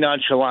flippantly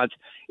nonchalant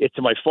it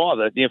to my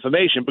father, the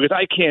information, because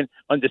I can't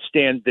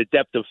understand the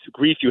depth of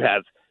grief you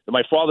have. And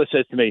my father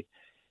says to me,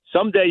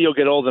 someday you'll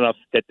get old enough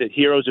that the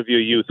heroes of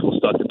your youth will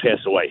start to pass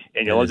away,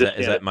 and you'll understand.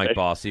 Is that Mike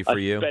Bossy for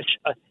you?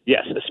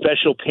 Yes, a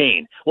special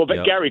pain. Well,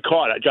 but Gary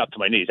Carter, I dropped to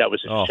my knees. That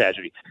was a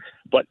tragedy.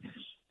 But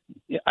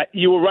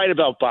you were right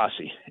about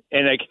Bossy.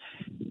 And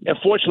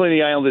unfortunately,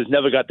 the Islanders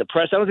never got the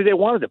press. I don't think they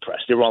wanted the press.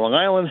 They were on Long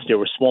Island. They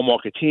were a small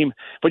market team.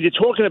 But you're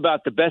talking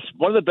about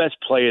one of the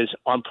best players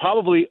on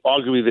probably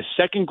arguably the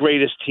second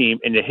greatest team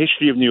in the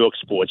history of New York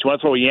sports. You want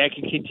to throw a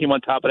Yankee team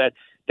on top of that?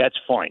 That's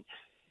fine.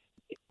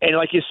 And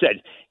like you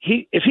said,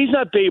 if he's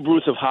not Babe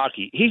Ruth of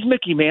hockey, he's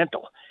Mickey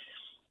Mantle.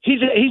 He's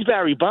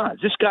Barry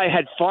Bonds. This guy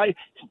had 5.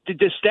 The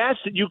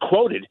stats that you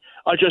quoted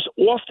are just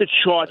off the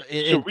chart,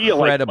 surreal.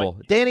 Incredible.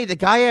 Danny, the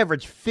guy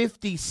averaged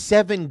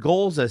 57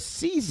 goals a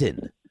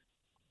season.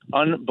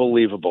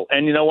 Unbelievable.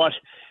 And you know what?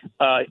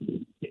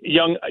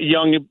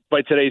 Young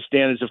by today's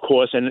standards, of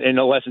course, and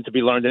a lesson to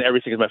be learned in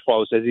everything, as my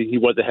father says, he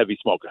was a heavy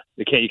smoker.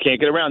 You can't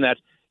get around that,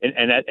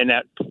 and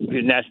that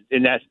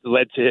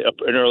led to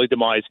an early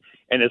demise.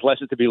 And there's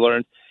lessons to be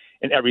learned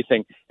in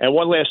everything. And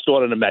one last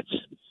thought on the Mets.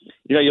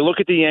 You know, you look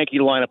at the Yankee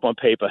lineup on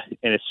paper,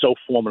 and it's so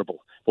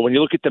formidable. But when you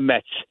look at the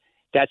Mets,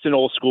 that's an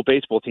old-school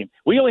baseball team.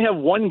 We only have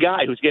one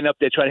guy who's getting up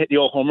there trying to hit the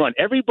old home run.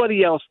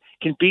 Everybody else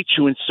can beat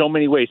you in so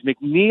many ways.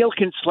 McNeil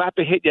can slap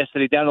a hit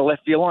yesterday down the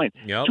left field line.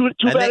 Yep.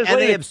 And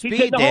they have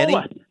speed, Danny.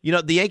 You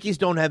know, the Yankees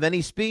don't have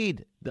any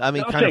speed. I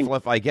mean, kind of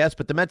fluff, I guess,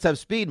 but the Mets have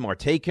speed.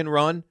 Marte can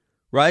run,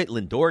 right?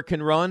 Lindor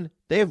can run.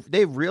 They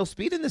have real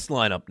speed in this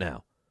lineup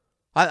now.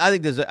 I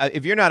think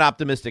if you're not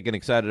optimistic and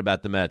excited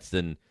about the Mets,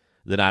 then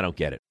I don't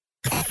get it.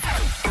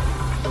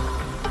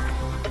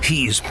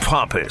 He's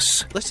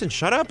pompous. Listen,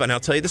 shut up and I'll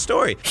tell you the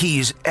story.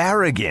 He's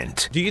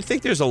arrogant. Do you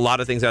think there's a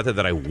lot of things out there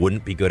that I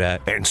wouldn't be good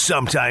at? And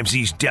sometimes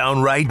he's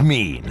downright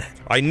mean.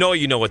 I know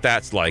you know what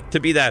that's like, to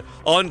be that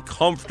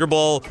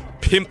uncomfortable,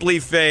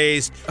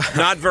 pimply-faced,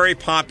 not very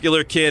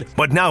popular kid.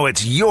 But now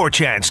it's your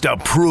chance to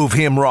prove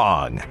him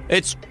wrong.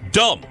 It's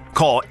dumb.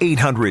 Call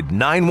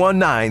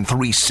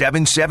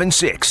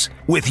 800-919-3776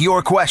 with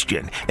your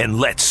question, and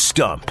let's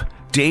stump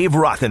Dave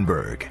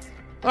Rothenberg.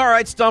 All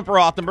right, Stump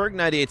Rothenberg,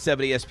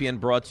 98.7 ESPN,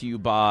 brought to you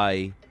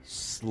by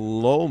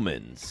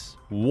Sloman's.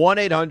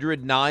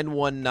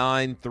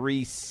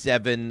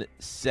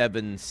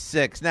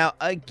 1-800-919-3776. Now,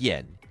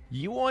 again,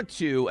 you want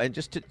to, and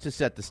just to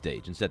set the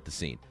stage and set the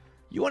scene,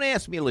 you want to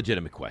ask me a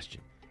legitimate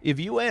question. If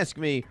you ask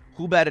me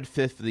who batted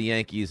fifth for the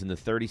Yankees in the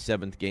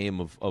 37th game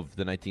of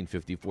the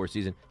 1954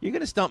 season, you're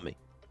going to stump me.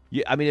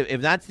 I mean, if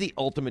that's the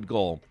ultimate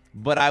goal,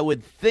 but I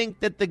would think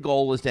that the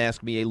goal is to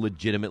ask me a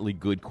legitimately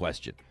good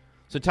question.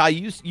 So, Ty,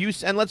 you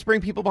and let's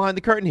bring people behind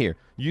the curtain here.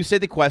 You say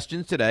the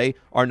questions today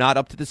are not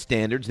up to the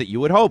standards that you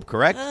would hope,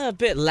 correct? A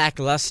bit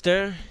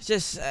lackluster.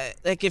 Just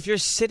like if you're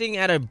sitting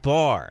at a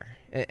bar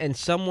and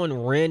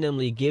someone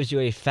randomly gives you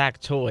a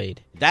factoid.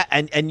 That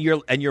and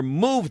you're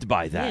moved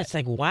by that. Yeah, it's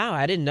like, wow,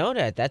 I didn't know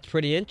that. That's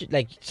pretty interesting.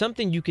 Like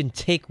something you can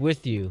take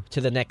with you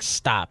to the next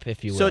stop,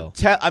 if you will.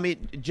 So,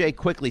 Jay,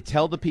 quickly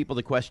tell the people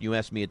the question you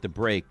asked me at the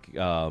break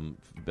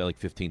like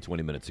 15,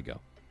 20 minutes ago.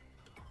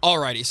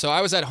 Alrighty, so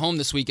I was at home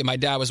this week and my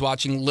dad was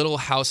watching Little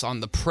House on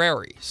the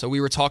Prairie. So we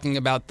were talking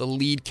about the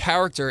lead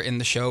character in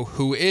the show,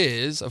 who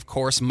is, of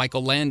course,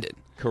 Michael Landon.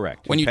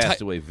 Correct. He passed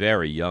away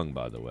very young,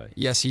 by the way.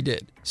 Yes, he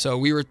did. So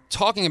we were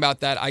talking about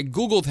that. I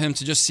Googled him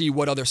to just see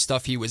what other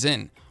stuff he was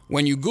in.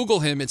 When you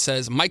Google him, it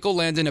says Michael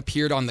Landon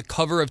appeared on the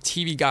cover of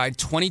TV Guide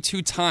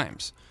 22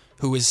 times,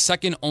 who is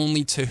second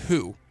only to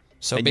who?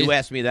 So you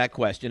asked me that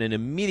question, and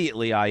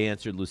immediately I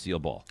answered Lucille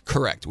Ball.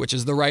 Correct, which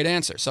is the right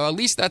answer. So at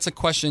least that's a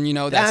question,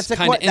 that's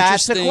kind of interesting.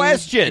 That's a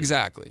question.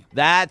 Exactly.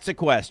 That's a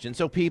question.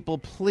 So people,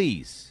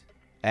 please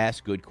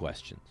ask good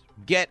questions.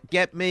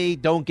 Get me,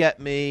 don't get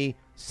me,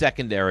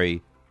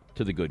 secondary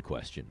to the good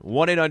question.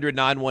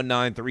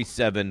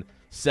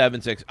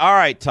 1-800-919-3776. All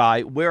right,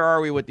 Ty, where are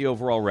we with the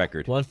overall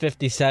record?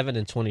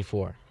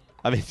 157-24.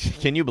 I mean,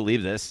 can you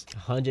believe this?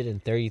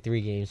 133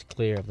 games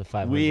clear of the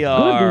 500. We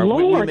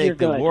make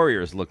the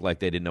Warriors look like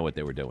they didn't know what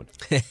they were doing.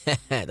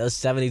 Those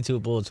 72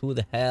 Bulls, who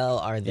the hell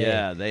are they?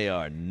 Yeah, they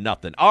are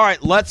nothing. All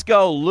right, let's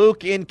go.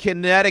 Luke in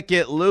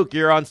Connecticut. Luke,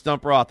 you're on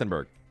Stump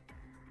Rothenberg.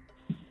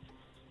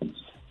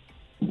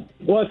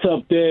 What's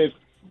up, Dave?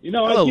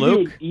 Hello,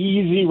 Luke.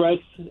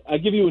 I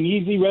give you an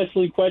easy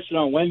wrestling question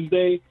on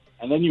Wednesday,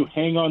 and then you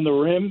hang on the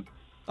rim.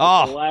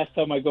 Oh, the last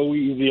time I go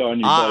easy on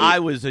you, buddy. I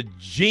was a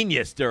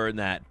genius during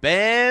that.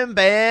 Bam,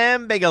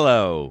 Bam,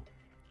 Bigelow.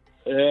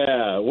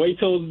 Yeah, wait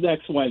till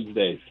next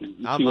Wednesday.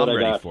 I'm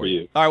ready for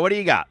you. All right, what do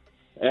you got?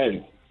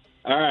 Hey,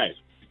 all right.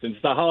 Since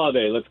the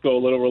holiday, let's go a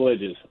little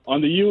religious.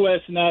 On the U.S.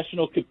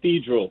 National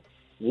Cathedral,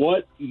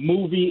 what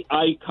movie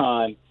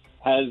icon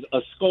has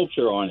a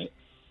sculpture on it?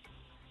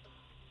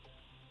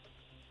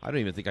 I don't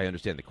even think I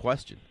understand the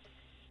question.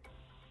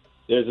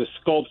 There's a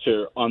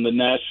sculpture on the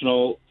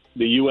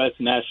U.S.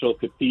 National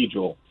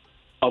Cathedral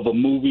of a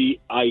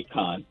movie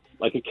icon,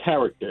 like a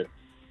character.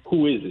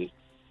 Who is it?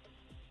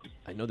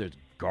 I know there's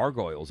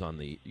gargoyles on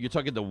the... You're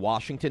talking the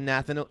Washington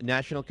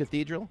National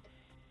Cathedral?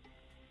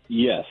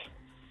 Yes.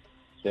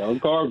 There are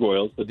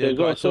gargoyles, but there's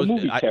also a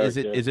movie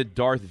character. Is it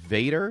Darth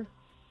Vader?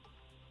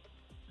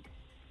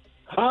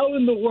 How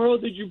in the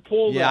world did you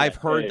pull that? Yeah, I've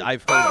heard that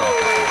before.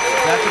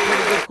 That's a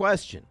pretty good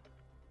question.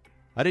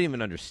 I didn't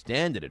even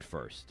understand it at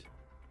first.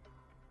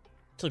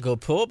 It's a good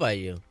pull by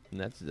you. And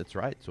that's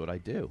right. That's what I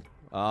do.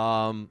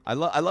 I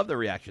love the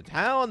reactions.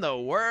 How in the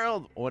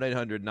world?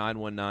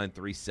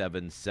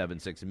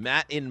 1-800-919-3776.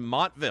 Matt in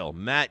Montville.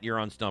 Matt, you're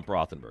on Stump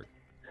Rothenberg.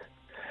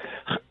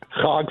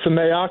 Chag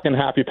Sameach and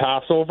happy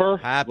Passover.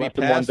 Happy less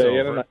Passover.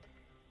 Than 1 day in,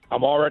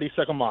 I'm already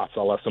sick of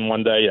matzah. Less than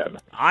 1 day in.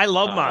 I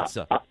love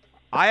matzah.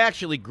 I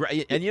actually,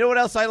 and you know what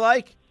else I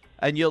like?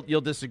 And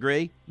you'll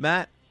disagree,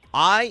 Matt.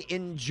 I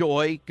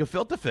enjoy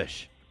gefilte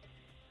fish.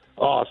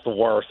 Oh, it's the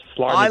worst.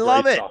 Slimy I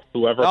love it. Stuff.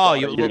 Whoever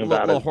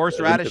little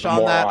horseradish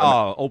on that.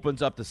 Oh,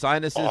 opens up the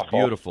sinuses. Awful.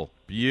 Beautiful.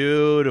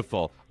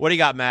 Beautiful. What do you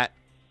got, Matt?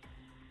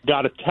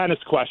 Got a tennis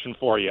question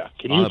for you.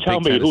 Can you tell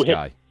me who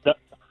hit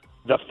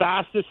the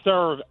fastest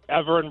serve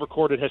ever in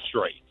recorded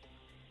history?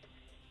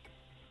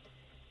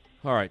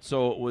 All right,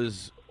 so it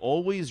was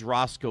always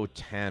Roscoe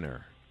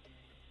Tanner,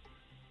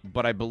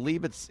 but I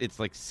believe it's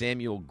like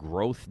Samuel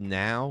Groth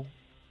now.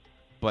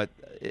 But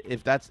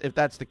if that's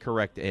the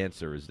correct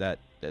answer,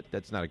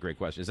 that's not a great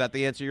question. Is that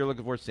the answer you're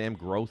looking for, Sam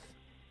Groth?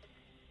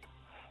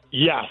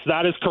 Yes,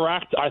 that is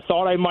correct. I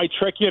thought I might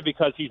trick you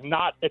because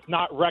it's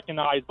not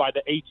recognized by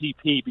the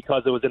ATP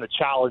because it was in a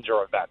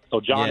challenger event.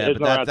 So John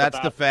Isner that's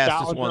the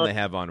fastest one they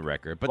have on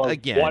record. But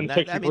again,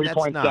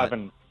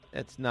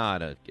 it's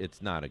not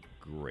a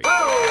great,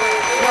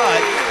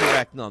 but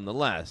correct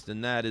nonetheless.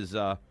 And that's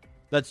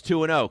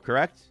 2-0,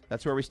 correct?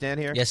 That's where we stand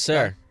here. Yes,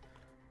 sir.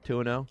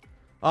 2-0.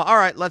 All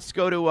right, let's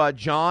go to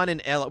John in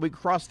L. We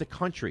crossed the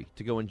country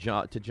to go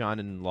to John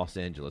in Los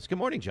Angeles. Good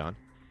morning, John.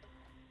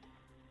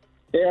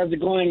 Hey, how's it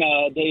going,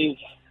 Dave?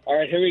 All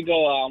right, here we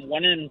go.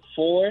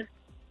 1-4.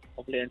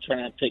 Hopefully I'm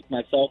trying to pick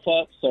myself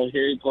up. So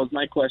here goes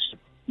my question.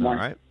 All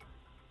right.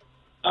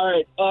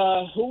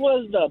 Who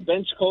was the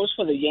bench coach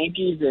for the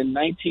Yankees in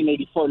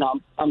 1984? No,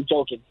 I'm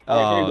joking.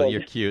 Oh, you're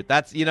cute.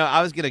 That's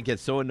I was going to get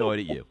so annoyed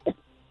at you.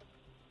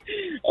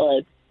 All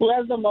right. Who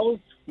has the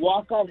most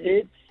walk-off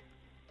hits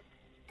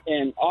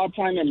in all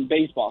time in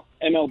baseball?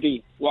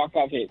 MLB,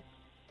 walk-off hits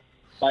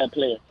by a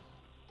player.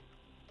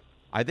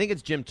 I think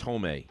it's Jim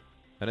Tomei.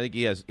 And I think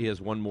he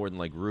has one more than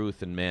like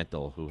Ruth and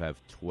Mantle, who have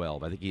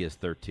 12. I think he has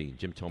 13.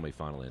 Jim Tomei,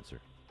 final answer.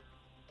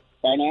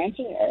 Final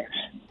answer?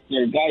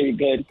 You're a guy, you're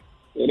good.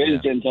 It is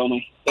Jim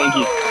Tomei. Thank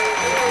you.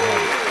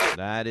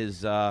 That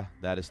is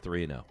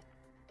 3-0.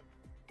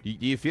 Do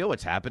you feel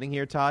what's happening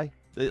here, Ty?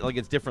 Like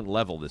it's different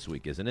level this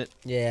week, isn't it?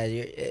 Yeah,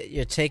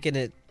 you're taking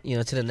it,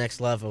 to the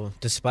next level,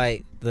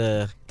 despite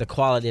the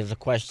quality of the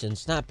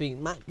questions not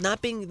being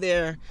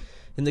there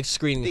In the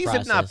screening These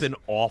process. have not been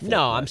awful.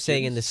 No, I'm questions.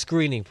 saying in the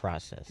screening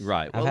process.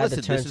 Right. Well,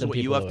 listen, this is what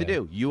you have to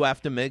do. You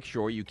have to make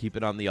sure you keep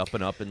it on the up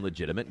and up and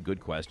legitimate and good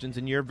questions,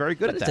 and you're very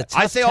good at that.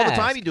 I say all the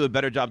time you do a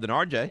better job than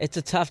RJ. It's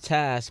a tough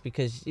task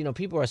because,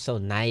 people are so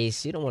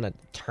nice. You don't want to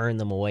turn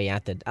them away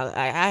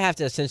I have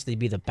to essentially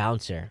be the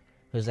bouncer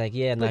who's like,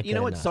 yeah, not But you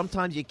know good what? enough.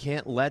 Sometimes you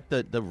can't let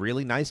the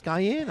really nice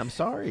guy in. I'm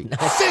sorry.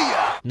 See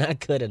ya!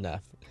 Not good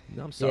enough.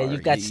 No, I'm sorry. Yeah,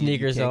 you've got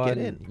sneakers you can't on. Get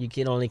in. You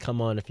can only come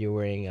on if you're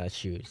wearing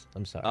shoes.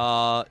 I'm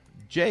sorry.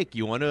 Jake,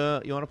 you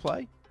wanna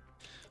play?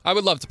 I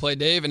would love to play,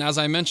 Dave. And as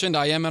I mentioned,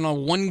 I am on a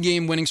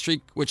 1-game winning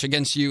streak, which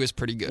against you is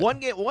pretty good. One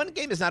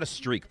game is not a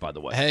streak, by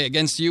the way. Hey,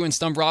 against you and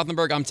Stump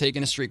Rothenberg, I'm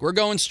taking a streak. We're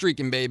going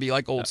streaking, baby,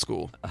 like old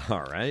school.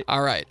 All right.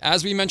 All right.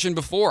 As we mentioned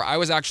before, I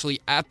was actually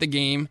at the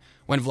game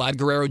when Vlad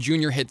Guerrero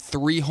Jr. hit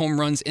 3 home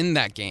runs in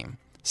that game.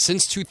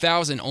 Since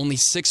 2000, only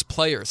 6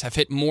 players have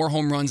hit more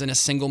home runs in a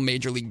single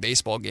Major League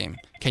Baseball game.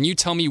 Can you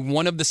tell me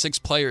one of the 6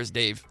 players,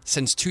 Dave,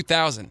 since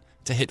 2000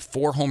 to hit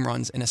 4 home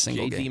runs in a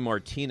single J.D. game?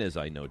 Martinez,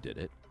 I know, did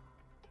it.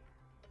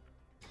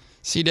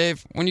 See,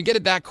 Dave, when you get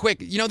it that quick,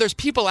 there's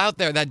people out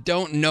there that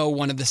don't know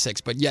one of the 6.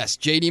 But yes,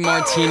 J.D.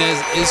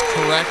 Martinez is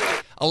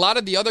correct. A lot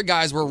of the other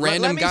guys were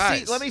random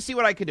guys. Let me see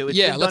what I can do. It's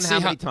been done how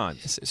many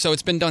times? So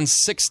it's been done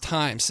 6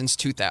 times since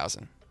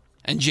 2000.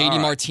 And J.D.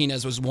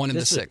 Martinez was one of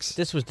the 6.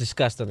 This was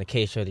discussed on the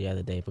K-Show the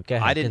other day, but go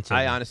ahead.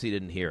 I honestly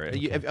didn't hear it.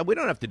 Okay. We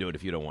don't have to do it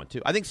if you don't want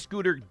to. I think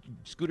Scooter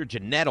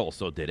Jeanette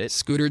also did it.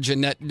 Scooter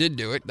Jeanette did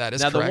do it. That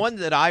is correct. Now, the one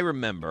that I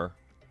remember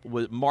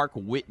was Mark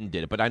Whitten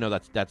did it, but I know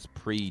that's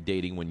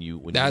predating when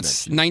you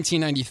That's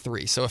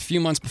 1993, so a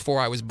few months before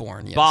I was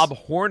born, yes. Bob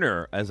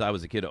Horner, as I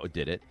was a kid,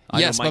 did it.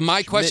 Yes, but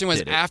my question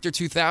was after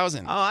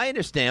 2000. Oh, I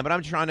understand, but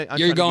I'm trying to...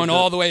 You're going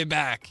all the way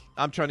back.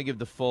 I'm trying to give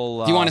the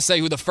full... Do you want to say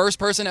who the first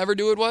person ever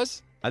do it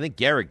was? I think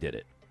Gehrig did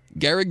it.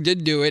 Gehrig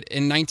did do it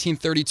in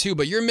 1932,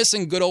 but you're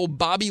missing good old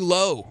Bobby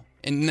Lowe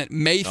in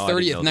May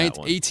 30th,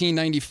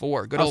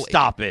 1894. Good old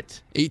stop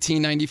it.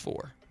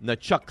 1894. Now,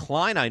 Chuck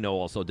Klein, I know,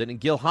 also did, and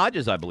Gil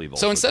Hodges, I believe,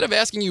 also So instead of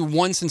asking you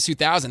one since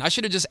 2000, I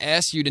should have just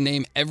asked you to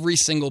name every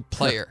single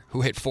player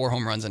who hit 4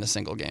 home runs in a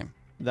single game.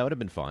 That would have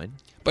been fine.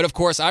 But, of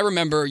course, I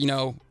remember,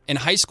 in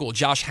high school,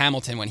 Josh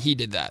Hamilton, when he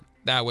did that.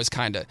 That was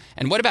kind of...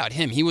 And what about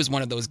him? He was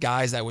one of those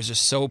guys that was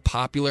just so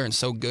popular and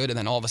so good, and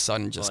then all of a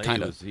sudden just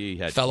fell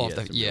off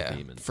the... Yeah,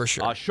 for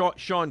sure.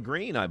 Sean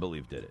Green, I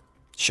believe, did it.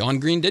 Sean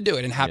Green did do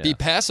it, and happy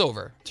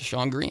Passover to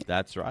Sean Green.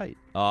 That's right.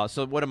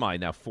 So what am I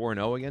now,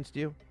 4-0 against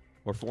you?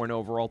 Or 4-0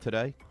 overall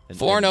today?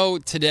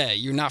 4-0 today.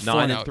 You're not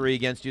 4-0. 9-3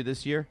 against you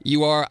this year?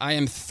 You are. I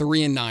am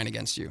 3-9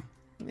 against you.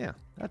 Yeah,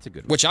 that's a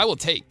good one. Which I will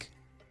take.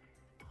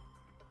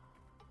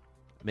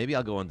 Maybe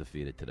I'll go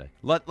undefeated today.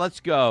 Let's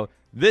go.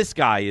 This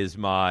guy is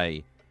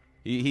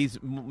he's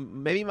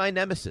maybe my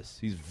nemesis.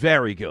 He's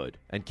very good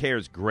and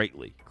cares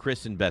greatly.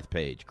 Chris and Beth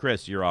Page.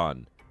 Chris, you're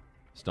on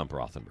Stump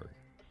Rothenberg.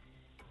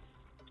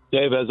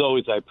 Dave, as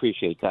always, I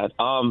appreciate that.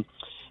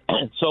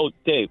 So,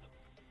 Dave,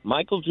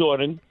 Michael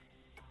Jordan,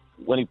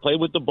 when he played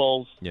with the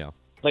Bulls,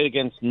 played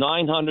against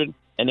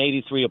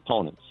 983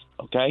 opponents,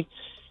 okay?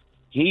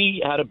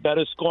 He had a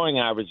better scoring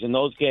average in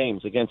those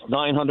games against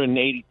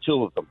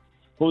 982 of them.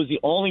 Who was the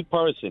only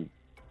person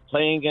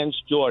playing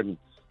against Jordan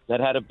that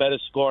had a better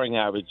scoring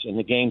average in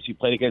the games he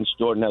played against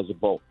Jordan as a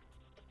Bull?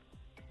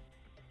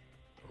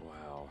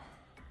 Wow.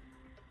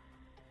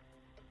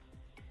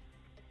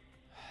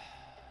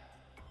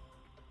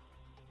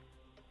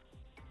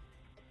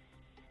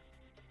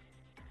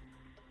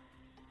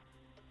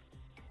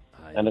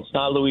 And it's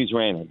not Luis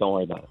Reyna. Don't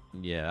worry about it.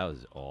 Yeah, that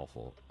was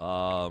awful.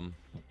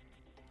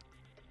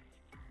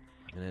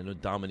 And I know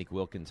Dominique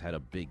Wilkins had a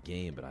big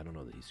game, but I don't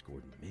know that he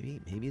scored.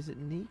 Maybe is it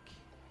Neek?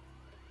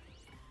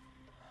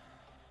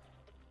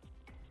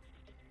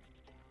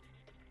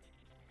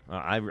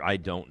 I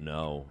don't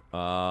know.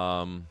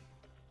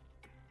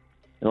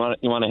 You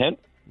want a hint?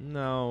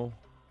 No.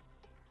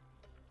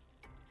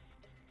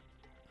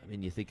 I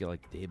mean, you think of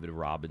like David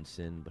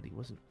Robinson, but he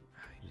wasn't.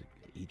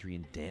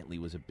 Adrian Dantley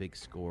was a big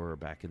scorer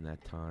back in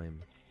that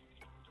time.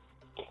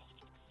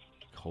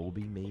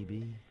 Kobe,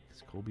 maybe?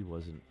 Because Kobe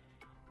wasn't...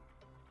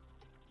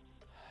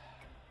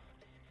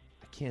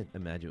 I can't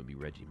imagine it would be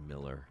Reggie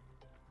Miller.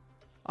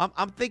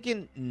 I'm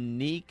thinking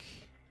Neek,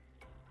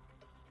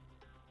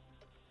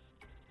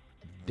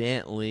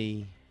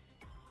 Dantley.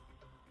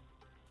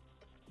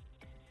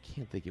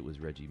 Can't think it was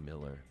Reggie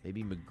Miller.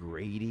 Maybe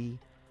McGrady.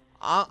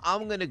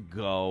 I'm going to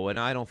go, and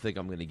I don't think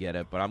I'm going to get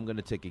it, but I'm going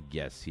to take a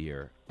guess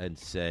here and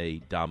say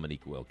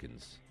Dominique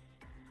Wilkins.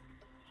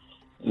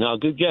 No,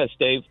 good guess,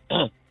 Dave.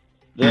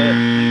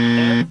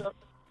 The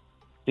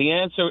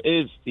answer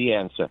is the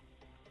answer.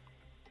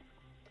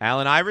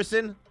 Allen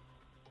Iverson?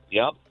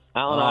 Yep,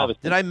 Allen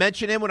Iverson. Did I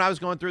mention him when I was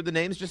going through the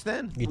names just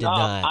then? You did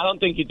not. I don't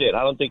think you did.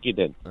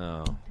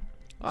 Oh.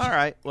 All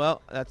right.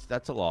 Well,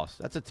 that's a loss.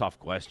 That's a tough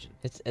question.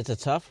 It's a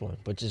tough one,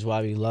 which is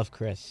why we love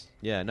Chris.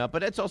 Yeah, no,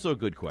 but it's also a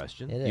good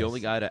question. The only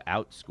guy to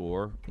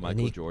outscore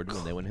Michael Jordan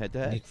when they went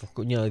head-to-head.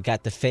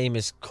 Got the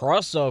famous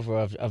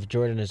crossover of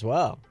Jordan as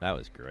well. That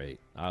was great.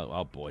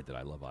 Oh, boy, did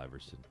I love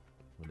Iverson,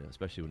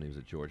 especially when he was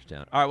at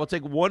Georgetown. All right, we'll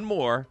take one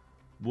more.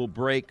 We'll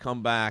break,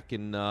 come back,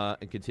 and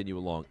continue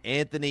along.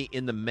 Anthony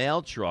in the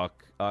mail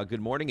truck.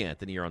 Good morning,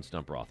 Anthony. You're on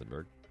Stump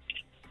Rothenberg.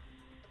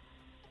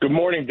 Good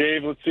morning,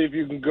 Dave. Let's see if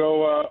you can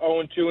go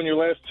 0-2 in your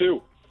last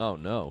two. Oh,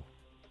 no.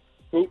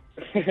 Who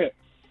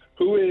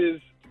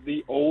is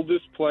the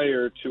oldest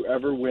player to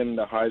ever win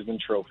the Heisman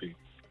Trophy?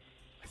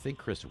 I think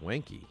Chris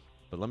Wenke,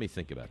 but let me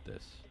think about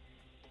this.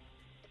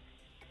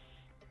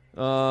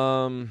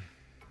 No,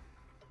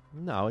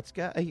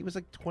 he was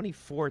like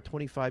 24,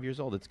 25 years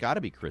old. It's got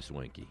to be Chris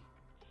Wenke.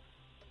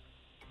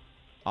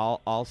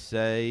 I'll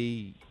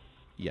say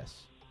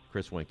yes.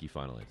 Chris Wenke,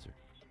 final answer.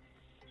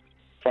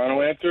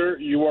 Final answer,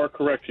 you are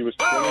correct. He was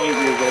 28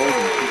 years old.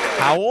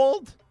 How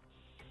old?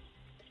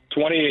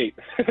 28.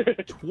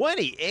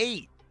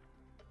 28?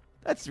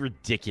 That's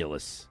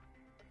ridiculous.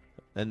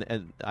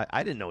 And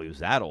I didn't know he was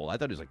that old. I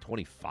thought he was like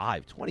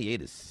 25.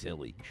 28 is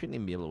silly. You shouldn't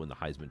even be able to win the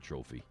Heisman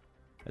Trophy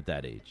at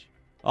that age.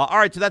 All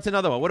right, so that's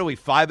another one. What are we,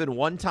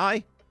 5-1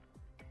 tie?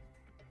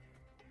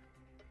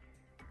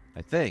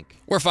 I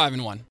think. We're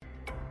 5-1.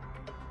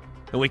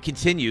 And we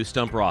continue.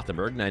 Stump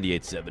Rothenberg,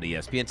 98.7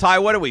 ESPN. Ty,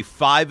 what are we,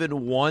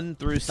 5-1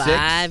 through 6?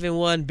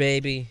 5-1,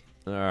 baby.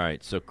 All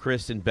right, so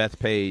Chris and Beth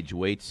Page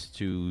waits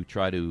to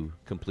try to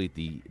complete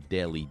the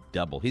daily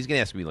double. He's going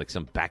to ask me like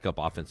some backup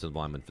offensive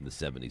lineman from the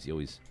 70s. He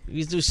always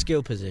do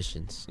skill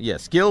positions. Yeah,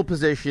 skill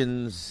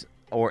positions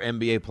or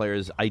NBA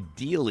players,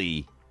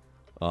 ideally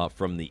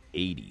from the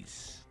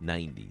 80s,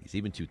 90s,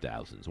 even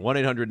 2000s.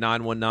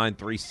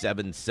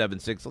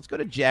 1-800-919-3776. Let's go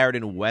to Jared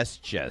in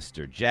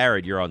Westchester.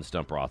 Jared, you're on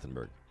Stump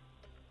Rothenberg.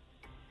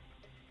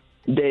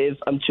 Dave,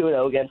 I'm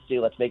 2-0 against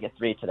you. Let's make it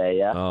 3 today,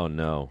 yeah? Oh,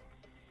 no.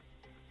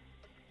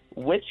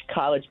 Which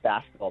college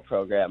basketball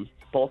program,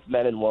 both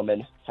men and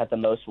women, had the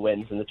most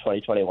wins in the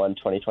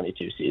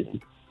 2021-2022 season?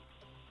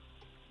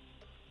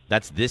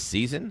 That's this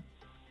season?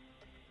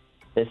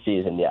 This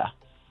season, yeah.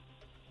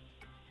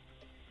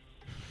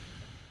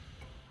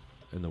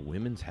 And the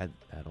women's had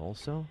that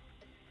also?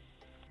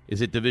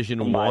 Is it Division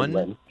Combined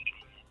 1?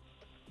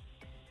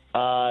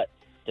 Win.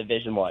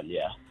 Division 1,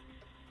 yeah.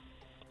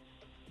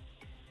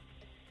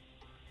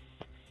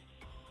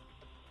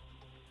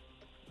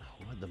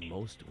 Who had the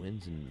most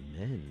wins in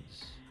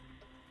men's?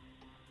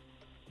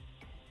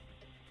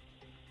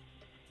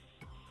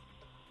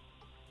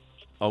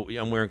 Oh,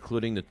 yeah, and we're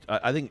including the.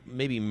 I think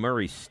maybe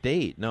Murray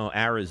State. No,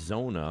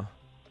 Arizona.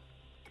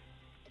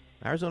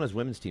 Arizona's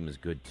women's team is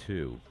good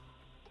too.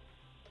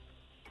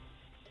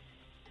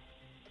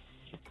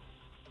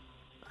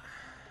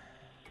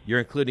 You're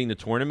including the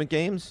tournament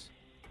games?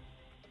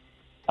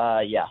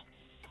 Yeah.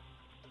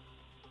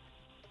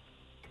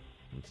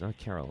 It's not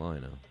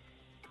Carolina.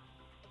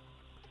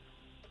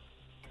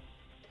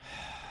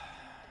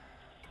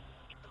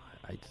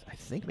 I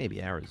think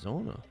maybe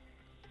Arizona.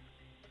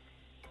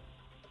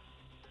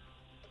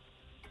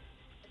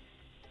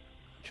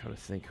 I'm trying to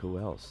think who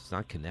else. It's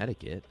not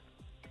Connecticut.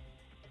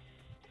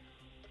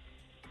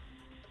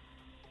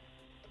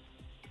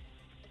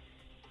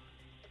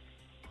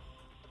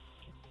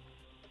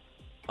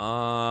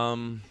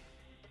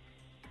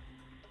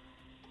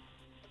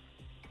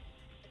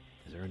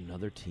 Is there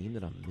another team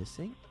that I'm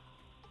missing?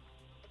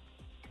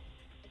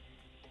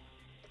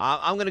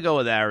 I'm going to go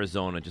with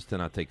Arizona just to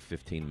not take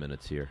 15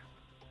 minutes here.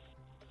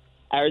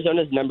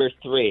 Arizona's number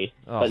 3,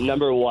 but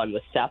number 1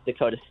 was South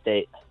Dakota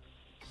State.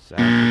 South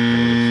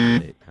Dakota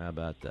State. How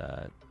about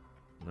that?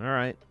 All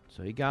right.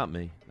 So he got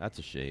me. That's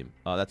a shame.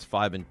 That's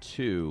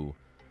 5-2.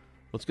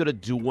 Let's go to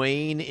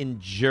Dwayne in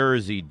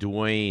Jersey.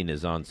 Dwayne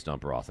is on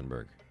Stump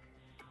Rothenberg.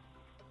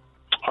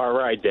 All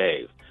right,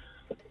 Dave.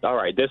 All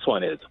right, this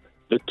one is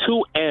the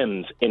 2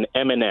 M's in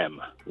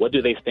M&M. What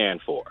do they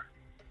stand for?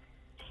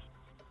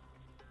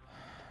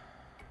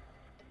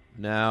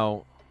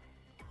 Now,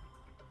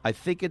 I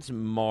think it's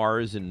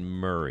Mars and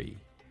Murray.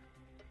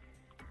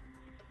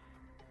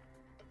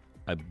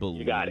 I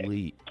believe.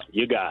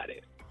 You got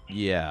it.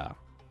 Yeah.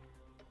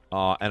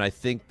 And I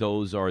think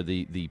those are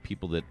the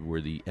people that were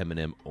the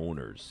M&M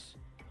owners.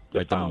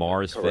 Right, the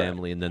Mars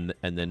family, and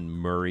then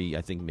Murray,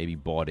 I think, maybe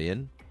bought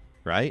in,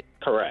 right?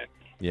 Correct.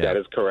 Yeah. That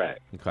is correct.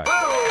 Okay.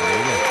 There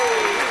you go.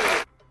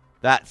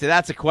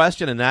 That's a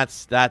question, and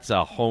that's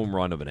a home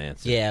run of an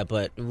answer. Yeah,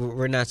 but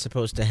we're not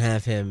supposed to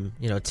have him,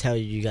 tell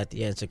you got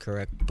the answer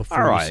correct before.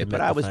 All you right, submit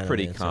but I the was final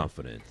pretty answer.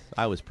 confident.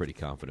 I was pretty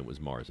confident it was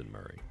Mars and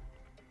Murray.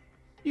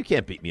 You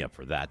can't beat me up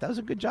for that. That was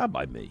a good job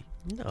by me.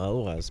 No,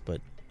 it was,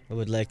 but I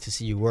would like to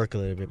see you work a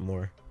little bit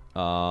more.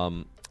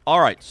 All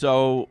right,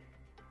 so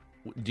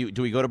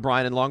do we go to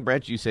Brian and Long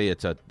Branch? You say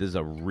this is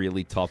a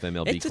really tough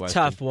MLB question. It's a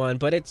tough one,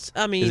 but is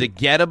it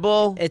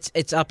gettable?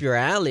 It's up your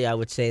alley, I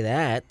would say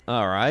that.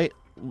 All right,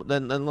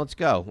 then let's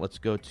go. Let's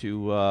go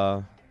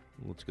to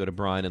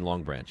Brian and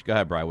Long Branch. Go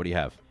ahead, Brian. What do you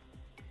have?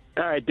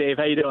 All right, Dave.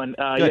 How you doing?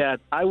 Good. Yeah,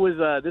 I was.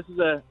 This is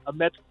a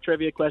Mets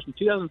trivia question.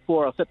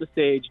 2004. I'll set the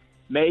stage.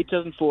 May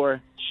 2004,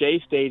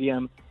 Shea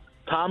Stadium.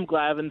 Tom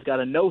Glavine's got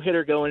a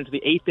no-hitter going into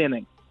the 8th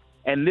inning,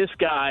 and this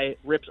guy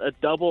rips a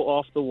double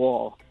off the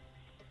wall.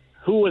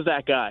 Who was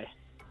that guy?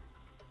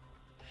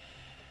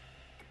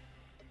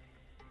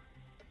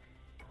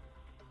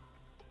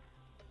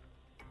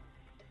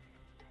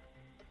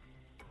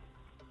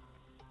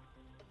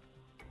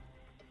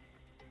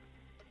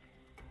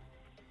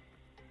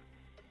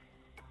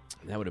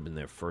 That would have been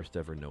their first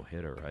ever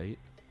no-hitter, right?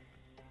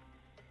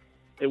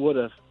 It would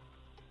have.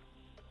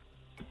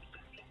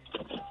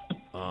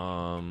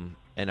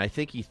 And I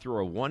think he threw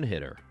a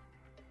one-hitter.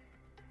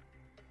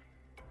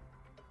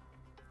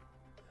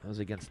 That was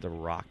against the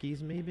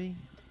Rockies, maybe?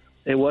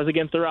 It was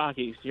against the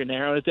Rockies. You're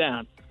narrowing it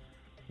down.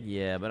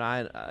 Yeah,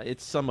 but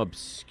it's some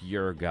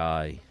obscure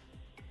guy.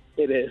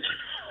 It is.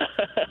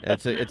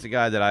 It's a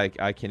guy that I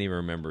can't even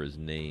remember his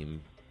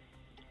name.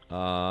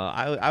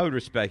 I would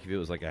respect if it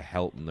was like a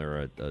Helton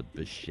or a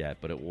Bichette,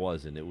 but it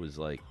wasn't. It was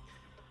like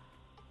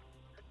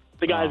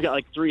the guy's got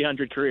like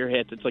 300 career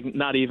hits. It's like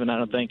not even. I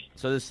don't think.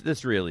 So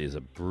this really is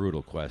a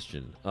brutal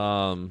question.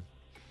 When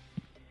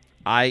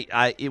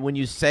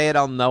you say it,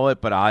 I'll know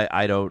it, but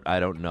I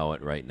don't know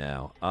it right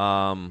now.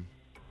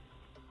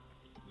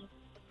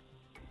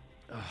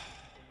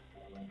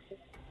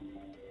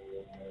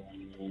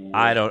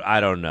 I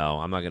don't know.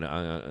 I'm not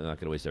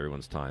gonna waste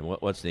everyone's time.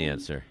 What's the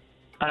answer?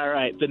 All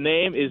right. The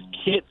name is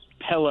Kit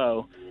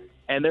Pello,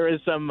 and there is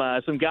some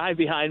guy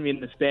behind me in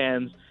the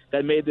stands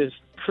that made this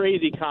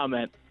crazy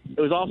comment. It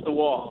was off the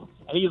wall,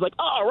 and he's like,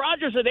 "Oh,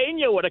 Roger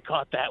Cedeno would have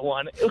caught that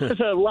one. It was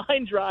a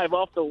line drive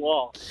off the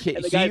wall." So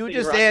you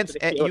just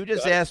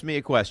asked me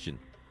a question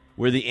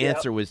where the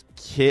answer was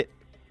Kit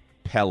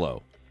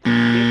Pello.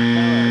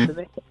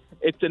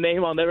 It's a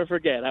name I'll never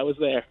forget. I was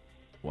there.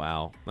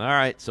 Wow. All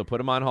right. So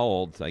put him on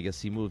hold. I guess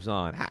he moves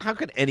on. How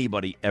could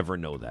anybody ever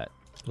know that?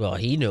 Well,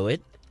 he knew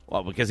it.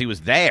 Well, because he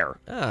was there.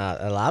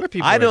 A lot of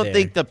people. I don't there.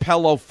 think the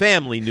Pello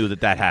family knew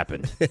that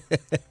happened.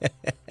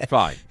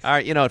 Fine. All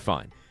right. You know what?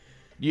 Fine.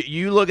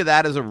 You look at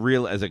that as a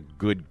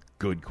good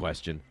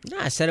question. No,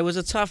 I said it was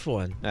a tough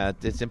one.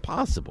 It's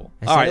impossible.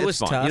 I All said right, it was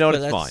fine. tough. You know what?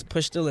 But It's let's fine.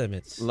 Push the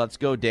limits. Let's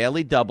go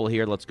daily double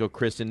here. Let's go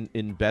Chris in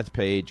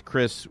Bethpage.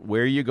 Chris,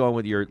 where are you going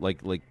with your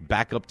like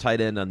backup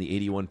tight end on the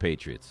 81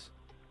 Patriots?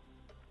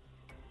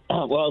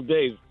 Well,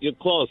 Dave, you're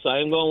close. I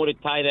am going with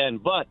a tight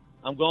end, but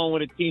I'm going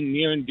with a team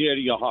near and dear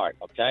to your heart,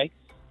 okay?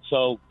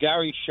 So,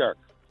 Gary Shirk,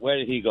 where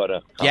did he go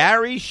to?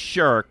 Gary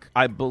Shirk,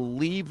 I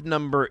believe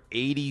number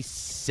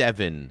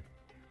 87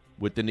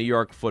 with the New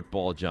York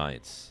Football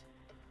Giants.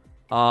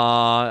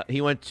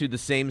 He went to the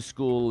same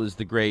school as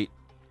the great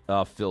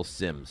Phil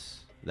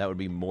Simms. That would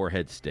be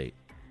Morehead State.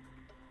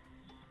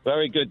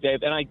 Very good,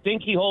 Dave. And I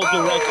think he holds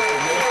the record for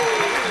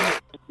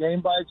most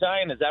game by a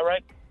Giant. Is that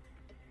right?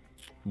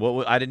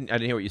 What? I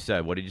didn't hear what you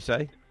said. What did you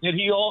say?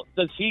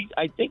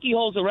 I think he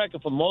holds the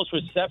record for most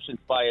receptions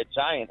by a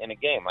Giant in a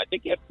game. I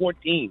think he had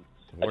 14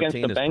 against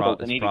the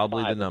Bengals. Is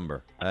probably the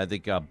number. I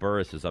think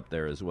Burris is up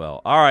there as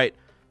well. All right.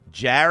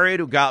 Jared,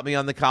 who got me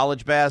on the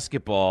college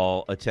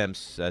basketball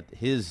attempts at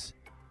his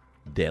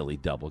daily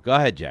double. Go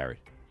ahead, Jared.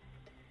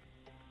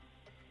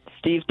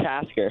 Steve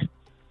Tasker.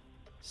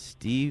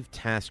 Steve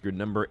Tasker,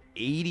 number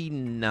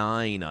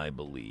 89, I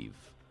believe.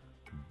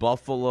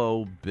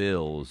 Buffalo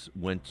Bills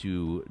went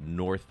to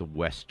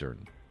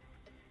Northwestern.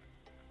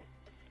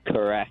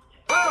 Correct.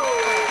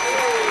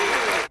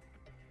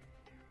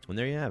 And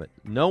there you have it.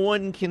 No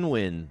one can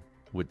win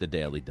with the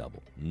daily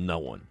double. No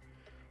one.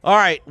 All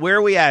right, where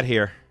are we at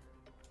here?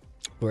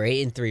 We're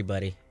 8-3,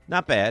 buddy.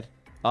 Not bad.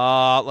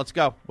 Let's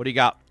go. What do you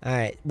got? All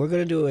right, we're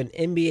going to do an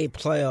NBA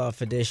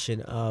playoff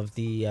edition of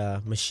the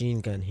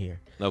Machine Gun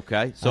here.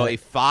 Okay, so a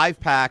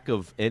 5-pack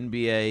of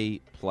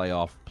NBA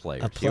playoff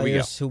players. Here we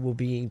go. Who will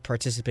be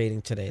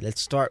participating today.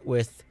 Let's start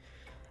with,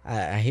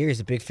 I hear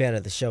he's a big fan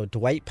of the show,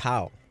 Dwight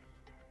Powell.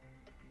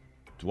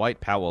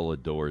 Dwight Powell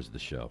adores the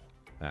show,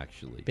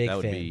 actually. Big that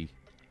would fan. be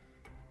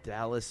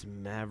Dallas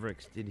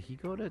Mavericks. Did he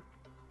go to,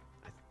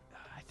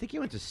 I think he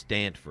went to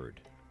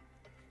Stanford.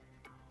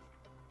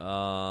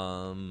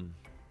 I'm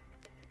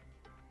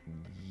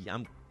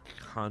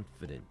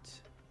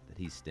confident that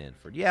he's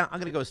Stanford. Yeah, I'm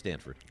going to go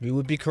Stanford. You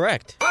would be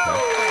correct.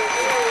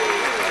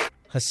 Okay.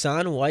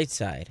 Hassan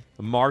Whiteside.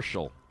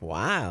 Marshall.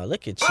 Wow,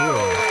 look at you.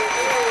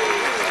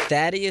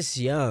 Thaddeus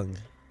Young.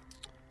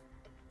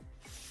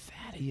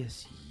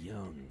 Thaddeus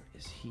Young.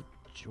 Is he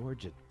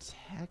Georgia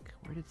Tech?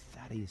 Where did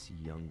Thaddeus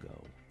Young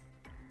go?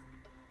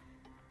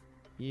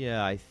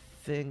 Yeah, I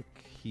think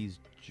he's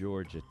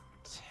Georgia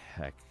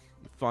Tech.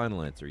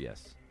 Final answer,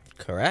 yes.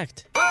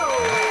 Correct.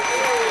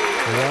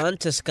 Juan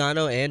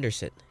Toscano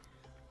Anderson.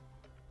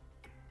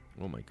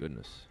 Oh, my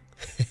goodness.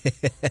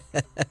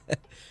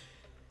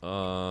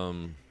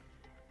 Juan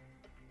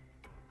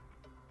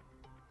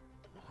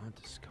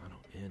Toscano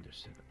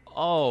Anderson.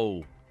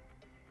 Oh.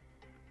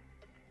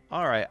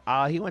 All right.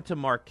 He went to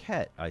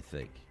Marquette, I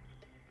think.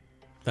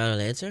 Final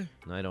answer?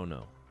 I don't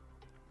know.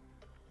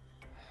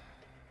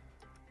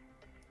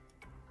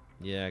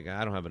 Yeah,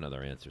 I don't have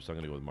another answer, so I'm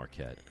going to go with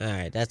Marquette. All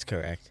right, that's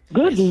correct.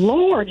 Good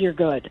Lord, you're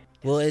good.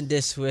 We'll end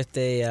this with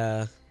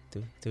a,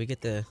 do we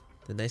get the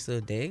nice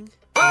little ding?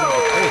 There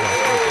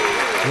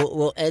we go.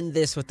 We'll end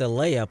this with a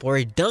layup, or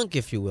a dunk,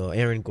 if you will,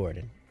 Aaron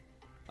Gordon.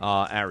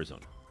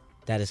 Arizona.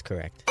 That is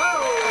correct.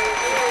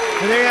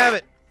 And there you have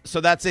it.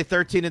 So that's a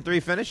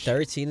 13-3 finish?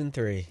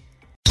 13-3.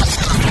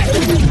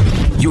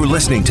 You're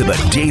listening to the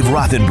Dave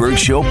Rothenberg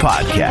Show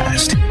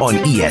podcast on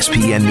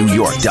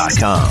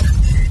ESPNNewYork.com.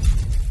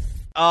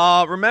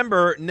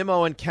 Remember,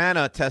 Nimmo and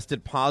Canna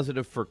tested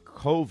positive for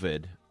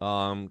COVID.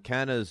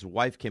 Canna's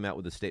wife came out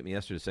with a statement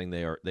yesterday saying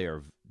they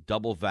are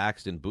double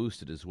vaxxed and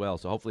boosted as well,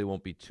 so hopefully it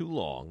won't be too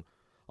long.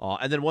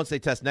 And then once they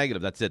test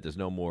negative, that's it. There's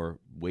no more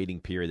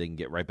waiting period. They can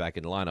get right back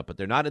in the lineup. But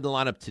they're not in the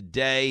lineup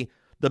today.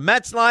 The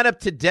Mets lineup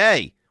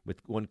today with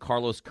one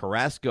Carlos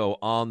Carrasco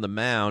on the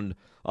mound.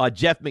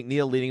 Jeff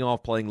McNeil leading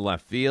off, playing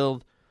left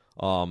field.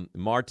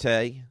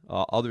 Marte.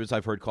 Others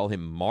I've heard call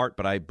him Mart,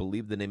 but I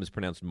believe the name is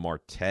pronounced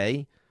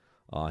Marte.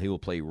 He will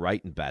play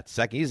right and bat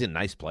second. He's a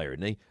nice player,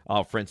 isn't he?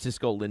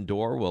 Francisco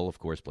Lindor will, of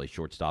course, play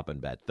shortstop and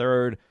bat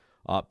third.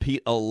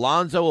 Pete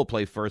Alonso will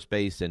play first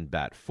base and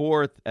bat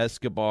fourth.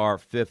 Escobar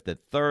fifth at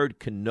third.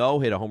 Cano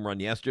hit a home run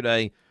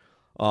yesterday.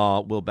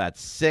 Will bat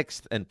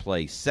sixth and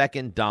play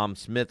second. Dom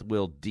Smith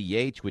will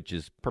DH, which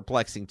is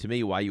perplexing to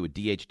me why you would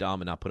DH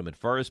Dom and not put him at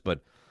first, but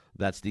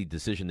that's the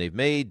decision they've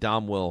made.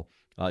 Dom will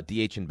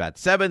DH and bat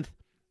seventh.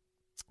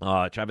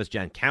 Travis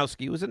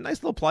Jankowski, who's a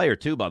nice little player,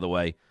 too, by the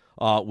way,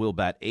 will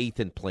bat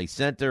eighth and play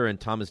center. And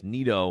Thomas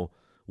Nido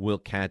will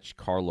catch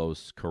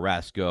Carlos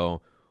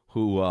Carrasco,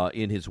 who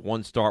in his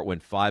one start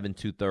went 5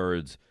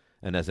 2/3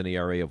 and has an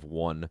ERA of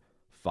 1.59.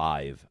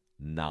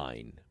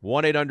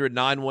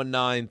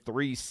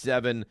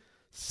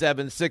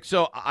 1-800-919-3776.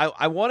 So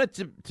I want it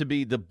to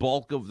be the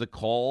bulk of the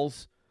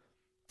calls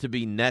to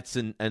be Nets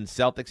and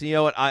Celtics. And you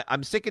know what?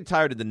 I'm sick and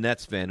tired of the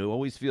Nets fan who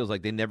always feels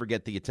like they never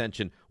get the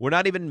attention. We're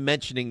not even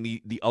mentioning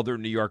the other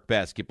New York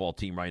basketball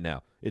team right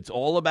now. It's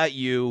all about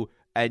you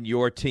and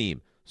your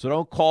team. So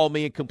don't call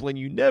me and complain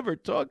you never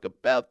talk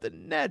about the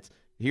Nets.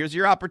 Here's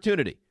your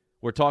opportunity.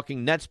 We're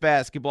talking Nets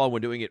basketball. We're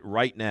doing it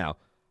right now.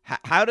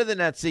 How do the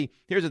Nets see?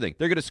 Here's the thing.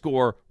 They're going to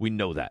score. We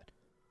know that.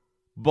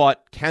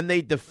 But can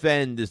they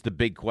defend is the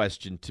big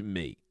question to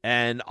me.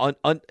 And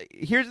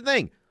here's the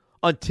thing.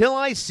 Until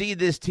I see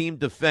this team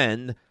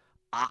defend,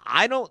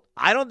 I don't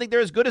think they're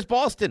as good as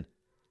Boston.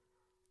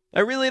 I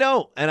really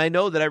don't. And I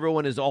know that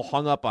everyone is all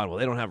hung up on, well,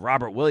 they don't have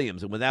Robert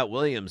Williams. And without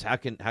Williams, how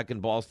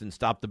can Boston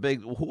stop the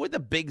bigs? Who are the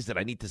bigs that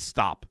I need to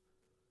stop?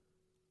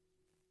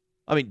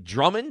 I mean,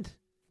 Drummond?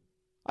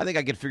 I think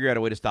I could figure out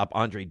a way to stop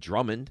Andre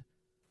Drummond.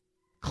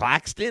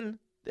 Claxton?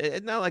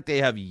 It's not like they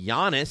have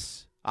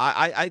Giannis.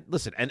 I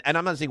listen, and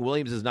I'm not saying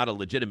Williams is not a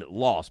legitimate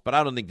loss, but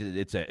I don't think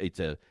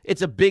that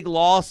it's a big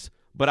loss,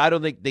 but I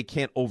don't think they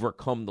can't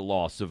overcome the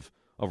loss of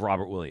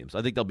Robert Williams.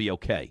 I think they'll be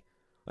okay.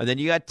 And then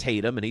you got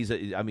Tatum, and he's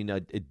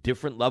a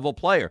different level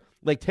player.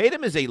 Like,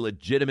 Tatum is a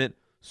legitimate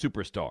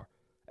superstar.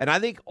 And I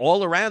think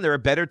all around they're a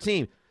better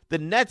team. The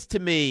Nets, to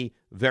me,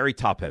 very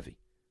top-heavy.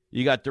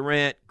 You got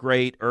Durant,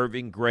 great.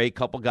 Irving, great.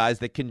 Couple guys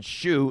that can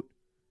shoot.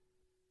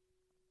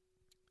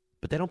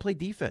 But they don't play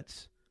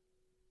defense.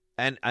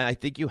 And I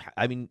think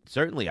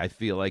certainly I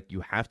feel like you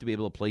have to be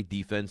able to play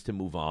defense to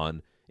move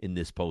on in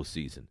this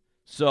postseason.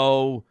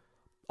 So,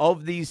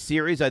 of these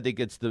series, I think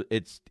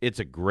it's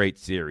a great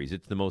series.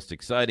 It's the most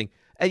exciting.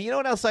 And you know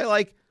what else I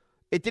like?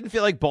 It didn't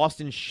feel like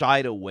Boston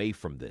shied away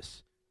from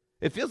this.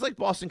 It feels like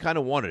Boston kind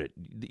of wanted it.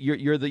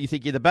 You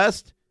think you're the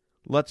best?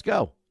 Let's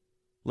go.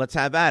 Let's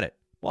have at it.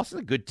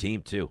 Boston's a good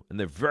team, too, and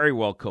they're very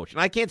well coached.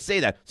 And I can't say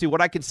that. See, what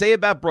I can say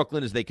about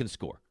Brooklyn is they can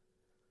score.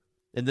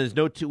 And there's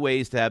no two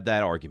ways to have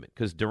that argument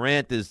because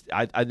Durant is,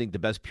 I think, the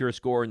best pure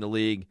scorer in the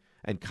league,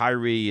 and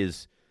Kyrie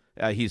is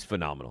he's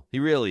phenomenal. He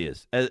really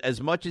is.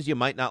 As much as you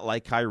might not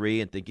like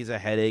Kyrie and think he's a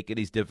headache and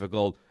he's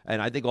difficult, and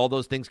I think all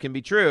those things can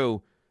be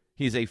true,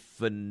 he's a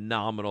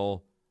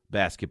phenomenal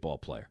basketball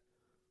player.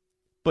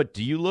 But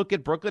do you look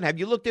at Brooklyn? Have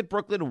you looked at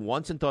Brooklyn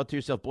once and thought to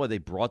yourself, boy, they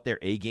brought their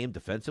A game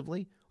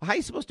defensively? How are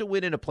you supposed to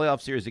win in a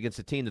playoff series against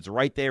a team that's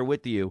right there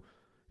with you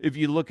if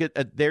you look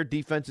at their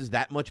defense is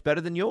that much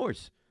better than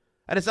yours?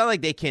 And it's not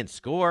like they can't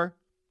score.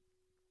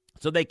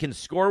 So they can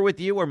score with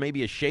you or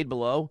maybe a shade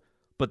below,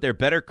 but they're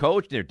better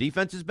coached and their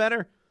defense is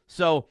better.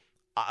 So,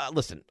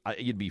 listen,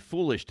 you'd be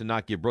foolish to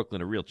not give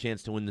Brooklyn a real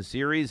chance to win the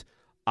series.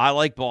 I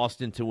like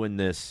Boston to win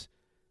this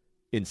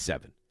in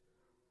 7.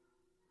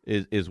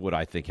 Is what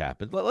I think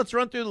happens. Let's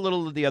run through a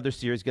little of the other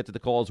series. Get to the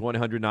calls,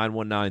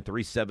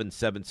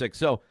 1-800-919-3776.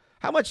 So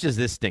how much does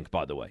this stink,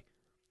 by the way?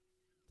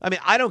 I mean,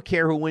 I don't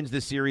care who wins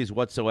this series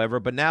whatsoever,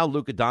 but now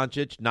Luka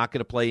Doncic not going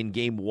to play in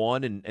Game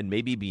 1 and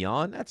maybe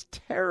beyond? That's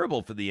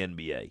terrible for the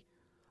NBA.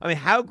 I mean,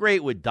 how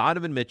great would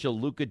Donovan Mitchell,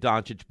 Luka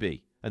Doncic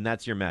be? And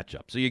that's your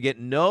matchup. So you get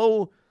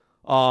no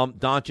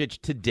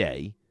Doncic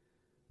today,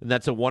 and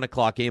that's a 1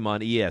 o'clock game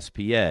on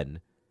ESPN,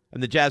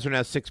 and the Jazz are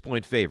now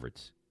 6-point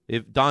favorites.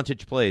 If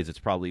Doncic plays, it's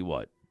probably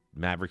what?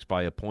 Mavericks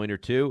by a point or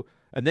two.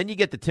 And then you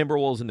get the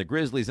Timberwolves and the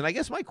Grizzlies. And I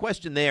guess my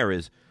question there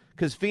is,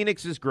 because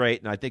Phoenix is great,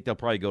 and I think they'll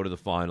probably go to the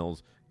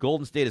finals.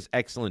 Golden State is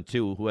excellent,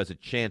 too, who has a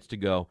chance to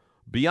go.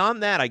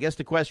 Beyond that, I guess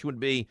the question would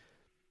be,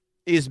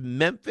 is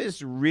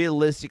Memphis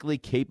realistically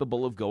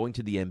capable of going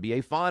to the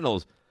NBA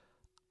Finals?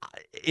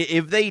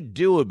 If they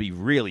do, it would be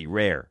really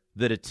rare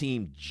that a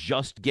team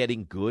just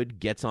getting good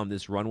gets on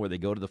this run where they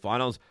go to the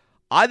finals.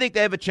 I think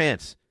they have a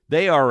chance.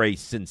 They are a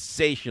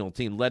sensational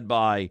team led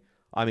by,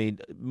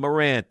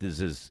 Morant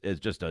is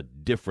just a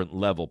different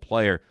level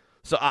player.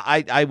 So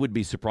I would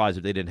be surprised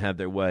if they didn't have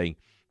their way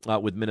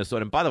with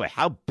Minnesota. And by the way,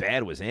 how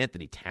bad was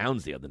Anthony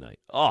Towns the other night?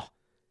 Oh,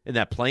 in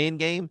that play-in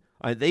game,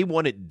 they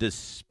won it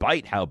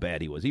despite how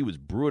bad he was. He was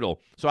brutal.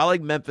 So I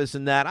like Memphis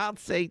in that. I'll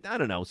say, I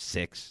don't know,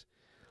 6.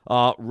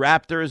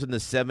 Raptors and the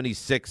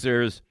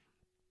 76ers.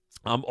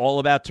 I'm all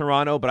about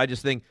Toronto, but I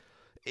just think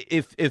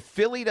if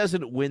Philly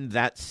doesn't win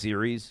that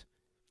series,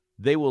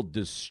 they will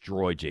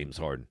destroy James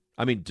Harden.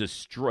 I mean,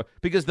 destroy.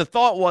 Because the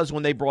thought was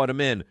when they brought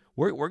him in,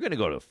 we're going to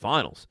go to the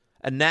finals.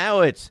 And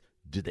now it's,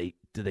 do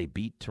they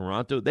beat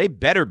Toronto? They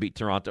better beat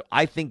Toronto.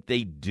 I think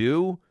they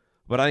do,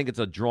 but I think it's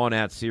a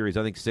drawn-out series.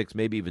 I think 6,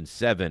 maybe even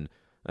 7.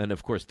 And,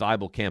 of course,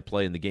 Thibault can't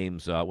play in the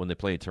games when they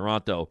play in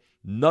Toronto.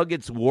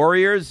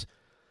 Nuggets-Warriors.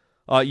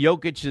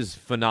 Jokic is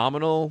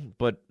phenomenal,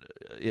 but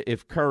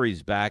if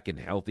Curry's back and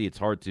healthy, it's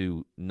hard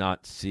to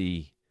not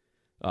see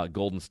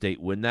Golden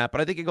State win that.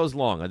 But I think it goes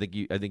long. I think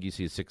you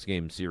see a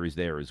 6-game series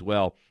there as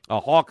well.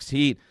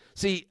 Hawks-Heat.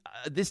 See,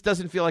 this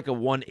doesn't feel like a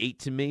 1-8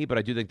 to me, but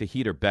I do think the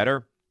Heat are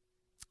better.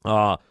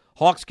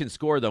 Hawks can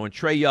score, though, and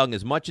Trae Young,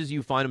 as much as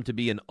you find him to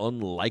be an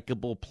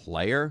unlikable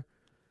player,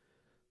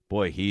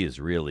 boy, he is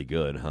really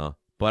good, huh?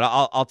 But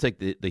I'll take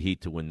the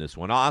Heat to win this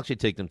one. I'll actually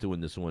take them to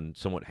win this one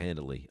somewhat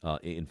handily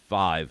in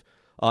 5.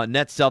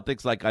 Nets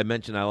Celtics, like I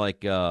mentioned, I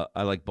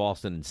like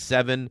Boston in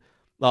 7.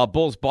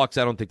 Bulls Bucks,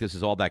 I don't think this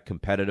is all that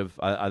competitive.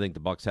 I think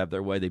the Bucks have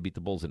their way. They beat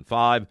the Bulls in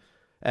 5.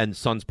 And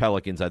Suns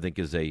Pelicans, I think,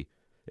 is a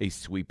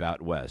sweep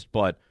out west.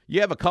 But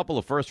you have a couple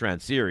of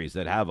first-round series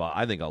that have,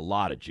 I think, a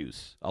lot of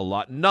juice.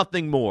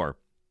 Nothing more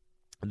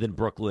than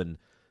Brooklyn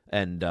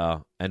and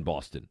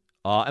Boston.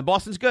 And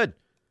Boston's good.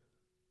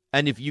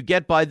 And if you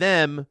get by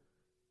them,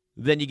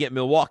 then you get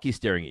Milwaukee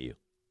staring at you.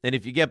 And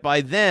if you get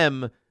by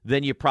them,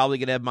 then you're probably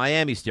going to have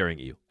Miami staring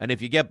at you. And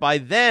if you get by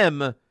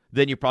them,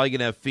 then you're probably going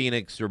to have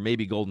Phoenix or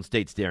maybe Golden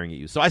State staring at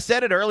you. So I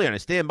said it earlier, and I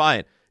stand by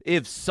it.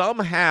 If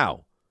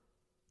somehow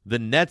the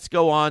Nets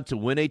go on to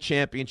win a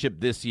championship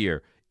this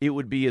year, it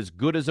would be as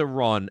good as a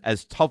run,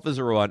 as tough as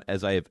a run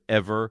as I have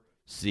ever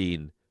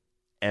seen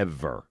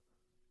ever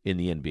in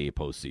the NBA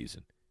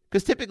postseason.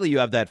 Because typically you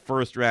have that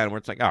first round where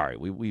it's like, all right,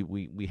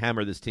 we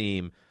hammer this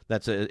team.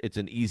 It's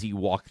an easy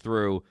walk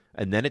through,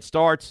 and then it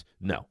starts.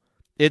 No,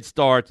 it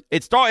starts.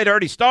 It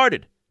already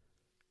started.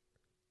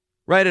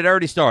 Right, it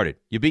already started.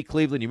 You beat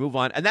Cleveland, you move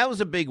on, and that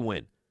was a big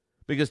win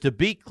because to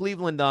beat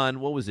Cleveland on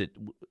what was it,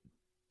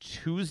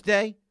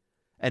 Tuesday,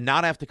 and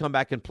not have to come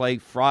back and play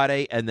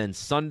Friday and then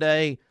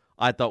Sunday,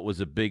 I thought was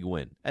a big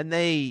win, and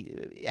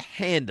they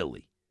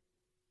handily,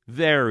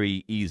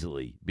 very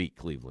easily beat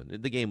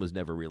Cleveland. The game was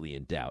never really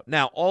in doubt.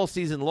 Now, all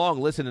season long,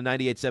 listen to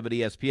 98.7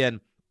 ESPN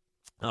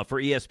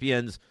for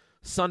ESPN's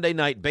Sunday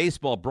Night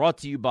Baseball, brought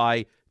to you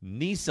by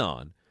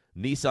Nissan.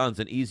 Nissan's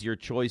an easier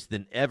choice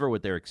than ever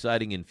with their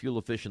exciting and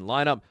fuel-efficient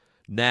lineup.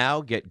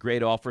 Now, get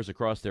great offers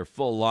across their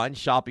full line.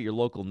 Shop at your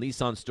local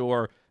Nissan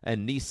store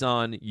and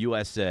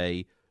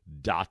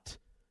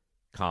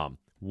nissanusa.com.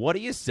 What do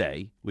you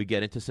say we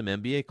get into some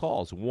NBA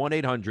calls?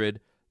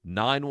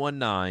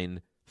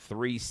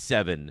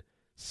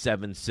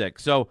 1-800-919-3776.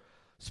 So,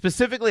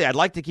 specifically, I'd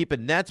like to keep it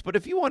Nets, but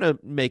if you want to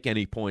make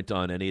any point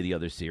on any of the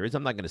other series,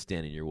 I'm not going to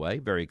stand in your way.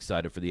 Very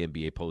excited for the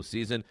NBA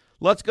postseason.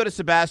 Let's go to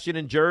Sebastian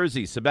in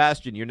Jersey.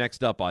 Sebastian, you're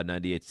next up on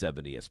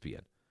 98.7 ESPN.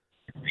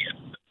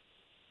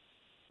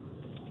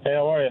 Hey,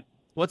 how are you?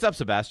 What's up,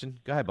 Sebastian?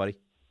 Go ahead, buddy.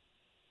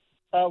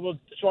 Well,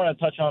 just want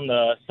to touch on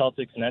the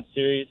Celtics-Nets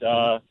series.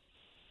 I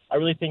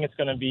really think it's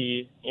going to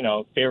be,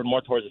 favored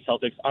more towards the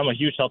Celtics. I'm a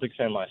huge Celtics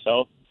fan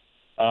myself.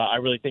 I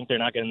really think they're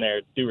not getting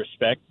their due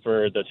respect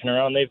for the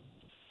turnaround they've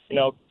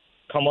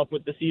come up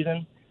with the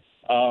season.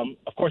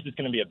 Of course, it's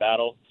going to be a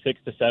battle,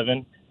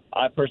 6-7.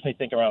 I personally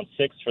think around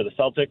 6 for the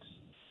Celtics.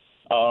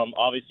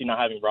 Obviously, not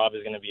having Rob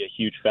is going to be a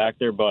huge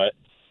factor, but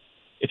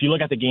if you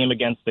look at the game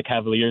against the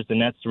Cavaliers, the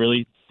Nets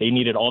they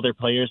needed all their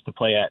players to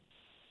play at,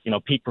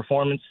 peak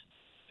performance,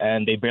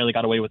 and they barely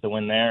got away with the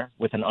win there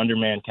with an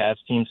undermanned Cavs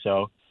team.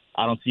 So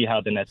I don't see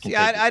how the Nets can.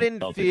 I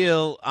didn't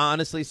feel,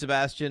 honestly,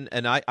 Sebastian,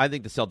 and I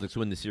think the Celtics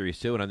win the series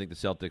too, and I think the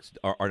Celtics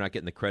are not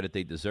getting the credit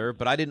they deserve,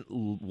 but I didn't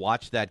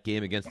watch that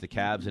game against the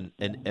Cavs and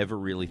ever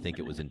really think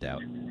it was in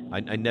doubt.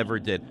 I never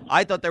did.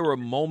 I thought there were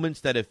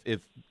moments that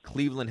if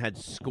Cleveland had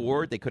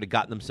scored, they could have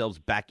gotten themselves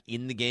back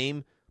in the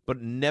game, but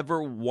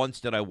never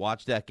once did I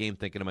watch that game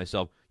thinking to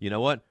myself, you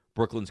know what,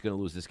 Brooklyn's going to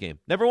lose this game.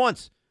 Never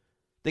once.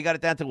 They got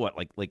it down to what,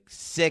 like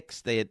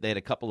 6. They had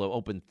a couple of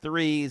open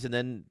threes, and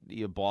then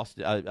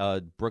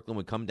Brooklyn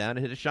would come down and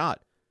hit a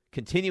shot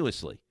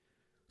continuously.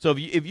 So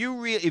if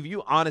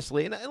you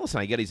honestly, and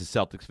listen, I get he's a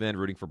Celtics fan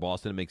rooting for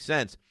Boston, it makes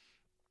sense.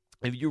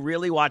 If you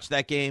really watched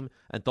that game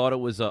and thought it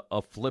was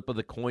a flip of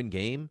the coin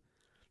game,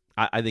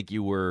 I think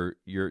you're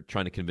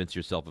trying to convince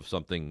yourself of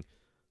something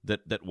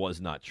that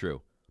was not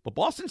true. But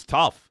Boston's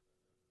tough.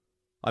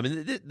 I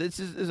mean, this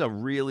is a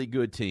really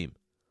good team.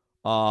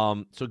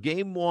 So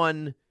game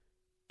 1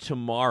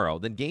 tomorrow,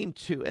 then game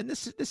 2, and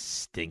this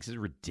stinks. This is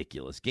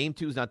ridiculous. Game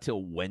 2 is not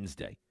till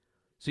Wednesday.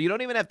 So you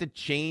don't even have to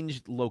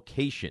change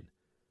location.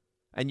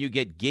 And you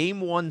get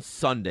game 1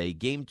 Sunday,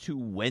 game 2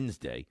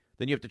 Wednesday.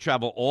 Then you have to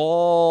travel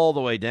all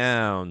the way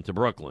down to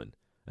Brooklyn.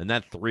 And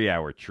that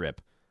 3-hour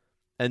trip.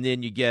 And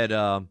then you get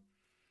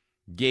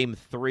Game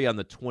 3 on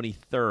the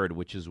 23rd,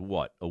 which is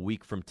what, a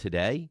week from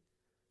today?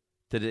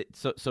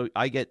 So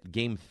I get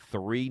Game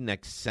 3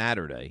 next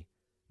Saturday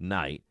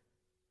night,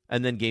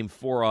 and then Game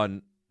 4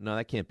 on. No,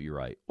 that can't be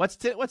right. What's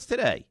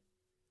today?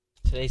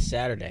 Today's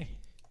Saturday.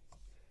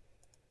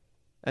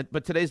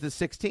 But today's the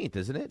 16th,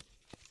 isn't it?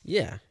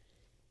 Yeah.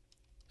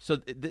 So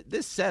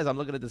this says, I'm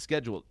looking at the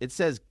schedule. It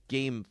says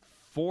Game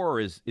 4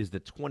 is the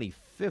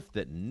 25th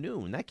at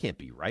noon. That can't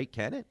be right,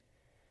 can it?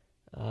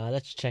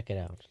 Let's check it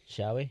out,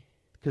 shall we?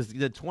 Because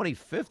the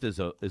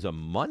 25th is a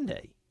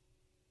Monday.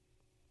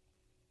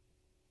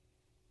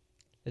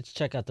 Let's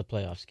check out the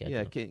playoff schedule.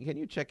 Yeah, can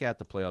you check out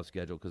the playoff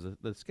schedule? Because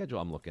the schedule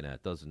I'm looking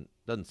at doesn't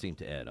seem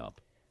to add up.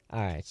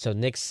 All right, so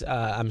Knicks.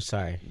 I'm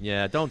sorry.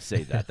 Yeah, don't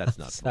say that. That's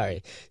not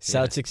sorry.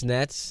 Celtics,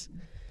 Nets.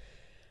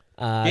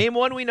 Game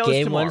 1 we know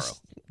is tomorrow.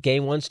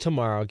 Game 1's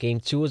tomorrow. Game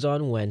 2 is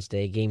on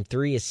Wednesday. Game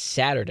 3 is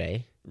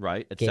Saturday.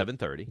 Right, at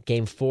 7:30.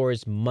 Game 4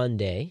 is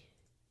Monday.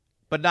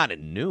 But not at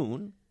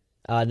noon.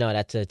 No,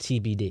 that's a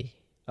TBD.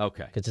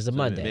 Okay. Because it's a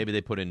Monday. Maybe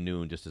they put in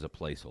noon just as a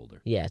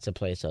placeholder. Yeah, it's a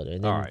placeholder.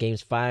 And then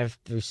games 5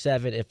 through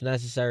 7, if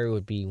necessary,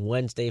 would be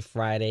Wednesday,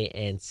 Friday,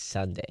 and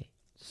Sunday.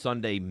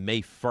 Sunday,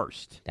 May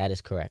 1st. That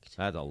is correct.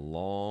 That's a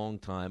long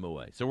time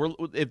away. So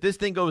if this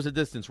thing goes a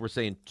distance, we're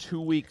saying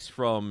 2 weeks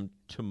from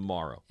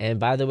tomorrow. And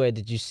by the way,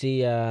 did you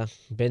see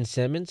Ben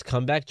Simmons'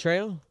 comeback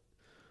trail?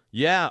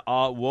 Yeah,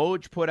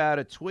 Woj put out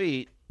a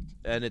tweet,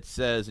 and it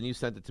says, and you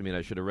sent it to me, and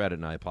I should have read it,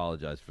 and I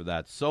apologize for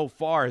that. So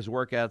far, his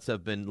workouts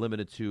have been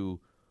limited to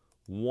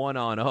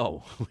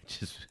 1-on-0,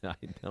 which is, I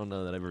don't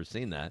know that I've ever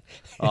seen that.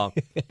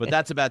 But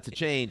that's about to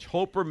change.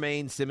 Hope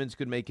remains Simmons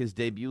could make his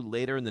debut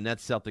later in the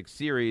Nets-Celtics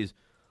series.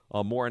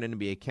 More on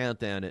NBA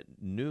Countdown at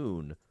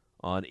noon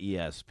on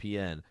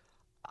ESPN.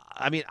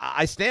 I mean,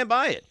 I stand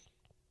by it.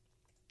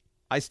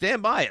 I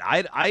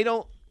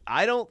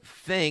don't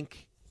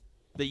think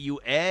that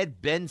you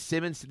add Ben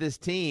Simmons to this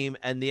team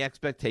and the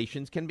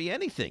expectations can be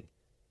anything.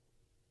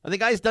 The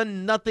guy's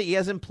done nothing. He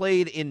hasn't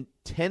played in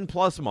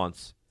 10-plus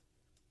months.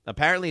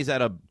 Apparently, he's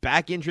had a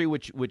back injury,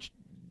 which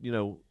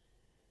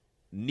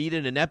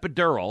needed an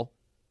epidural.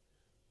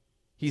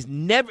 He's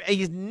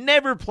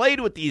never played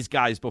with these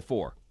guys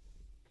before.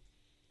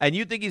 And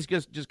you think he's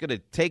just going to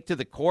take to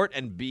the court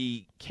and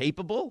be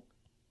capable?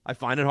 I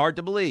find it hard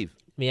to believe.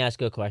 Let me ask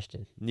you a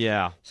question.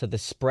 Yeah. So the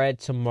spread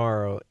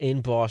tomorrow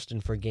in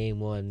Boston for Game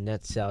 1,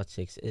 Nets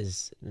Celtics,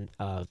 is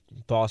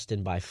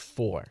Boston by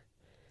 4.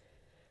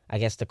 I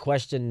guess the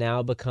question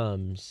now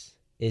becomes: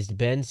 is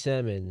Ben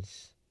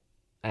Simmons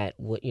at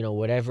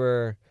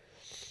whatever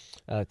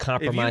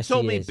compromise? If you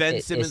told me is,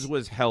 Ben Simmons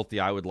was healthy,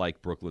 I would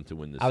like Brooklyn to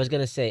win this. I was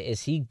going to say,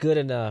 is he good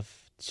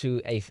enough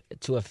to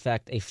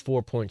affect a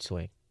 4-point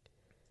swing?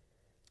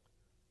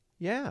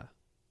 Yeah.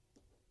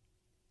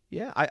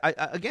 Yeah. I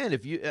again, I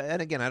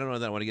don't know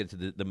that I want to get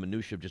into the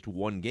minutia of just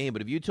one game,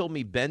 but if you told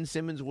me Ben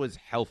Simmons was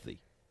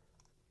healthy,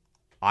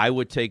 I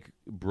would take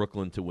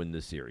Brooklyn to win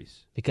this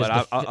series.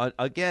 Because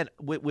again,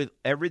 with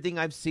everything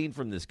I've seen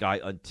from this guy,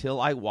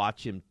 until I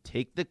watch him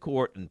take the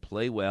court and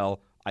play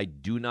well, I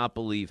do not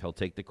believe he'll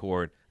take the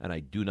court, and I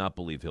do not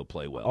believe he'll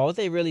play well. All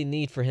they really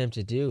need for him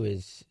to do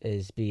is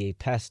be a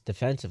pest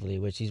defensively,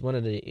 which he's one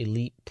of the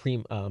elite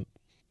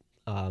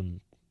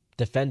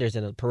defenders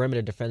and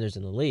perimeter defenders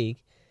in the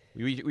league.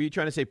 Were you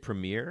trying to say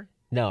premier?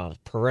 No,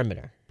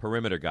 perimeter.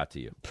 Perimeter got to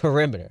you.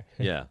 Perimeter.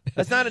 Yeah.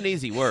 That's not an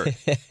easy word.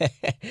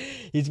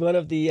 He's one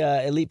of the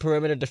elite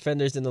perimeter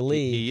defenders in the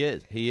league.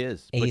 He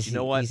is. But you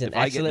know what? He's an if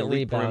I get an excellent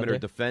elite rebounder. perimeter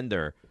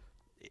defender,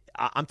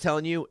 I'm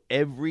telling you,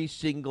 every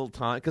single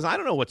time, because I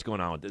don't know what's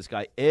going on with this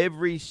guy,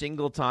 every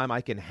single time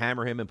I can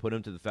hammer him and put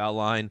him to the foul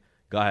line,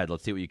 go ahead,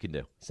 let's see what you can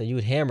do. So you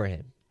would hammer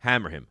him?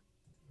 Hammer him.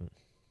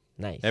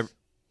 Nice.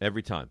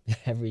 Every time.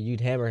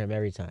 You'd hammer him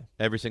every time?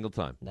 Every single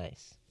time.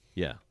 Nice.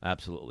 Yeah,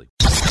 absolutely.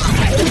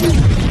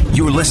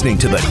 You're listening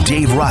to the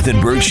Dave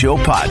Rothenberg Show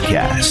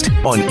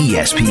podcast on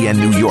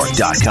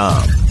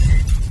ESPNNewYork.com.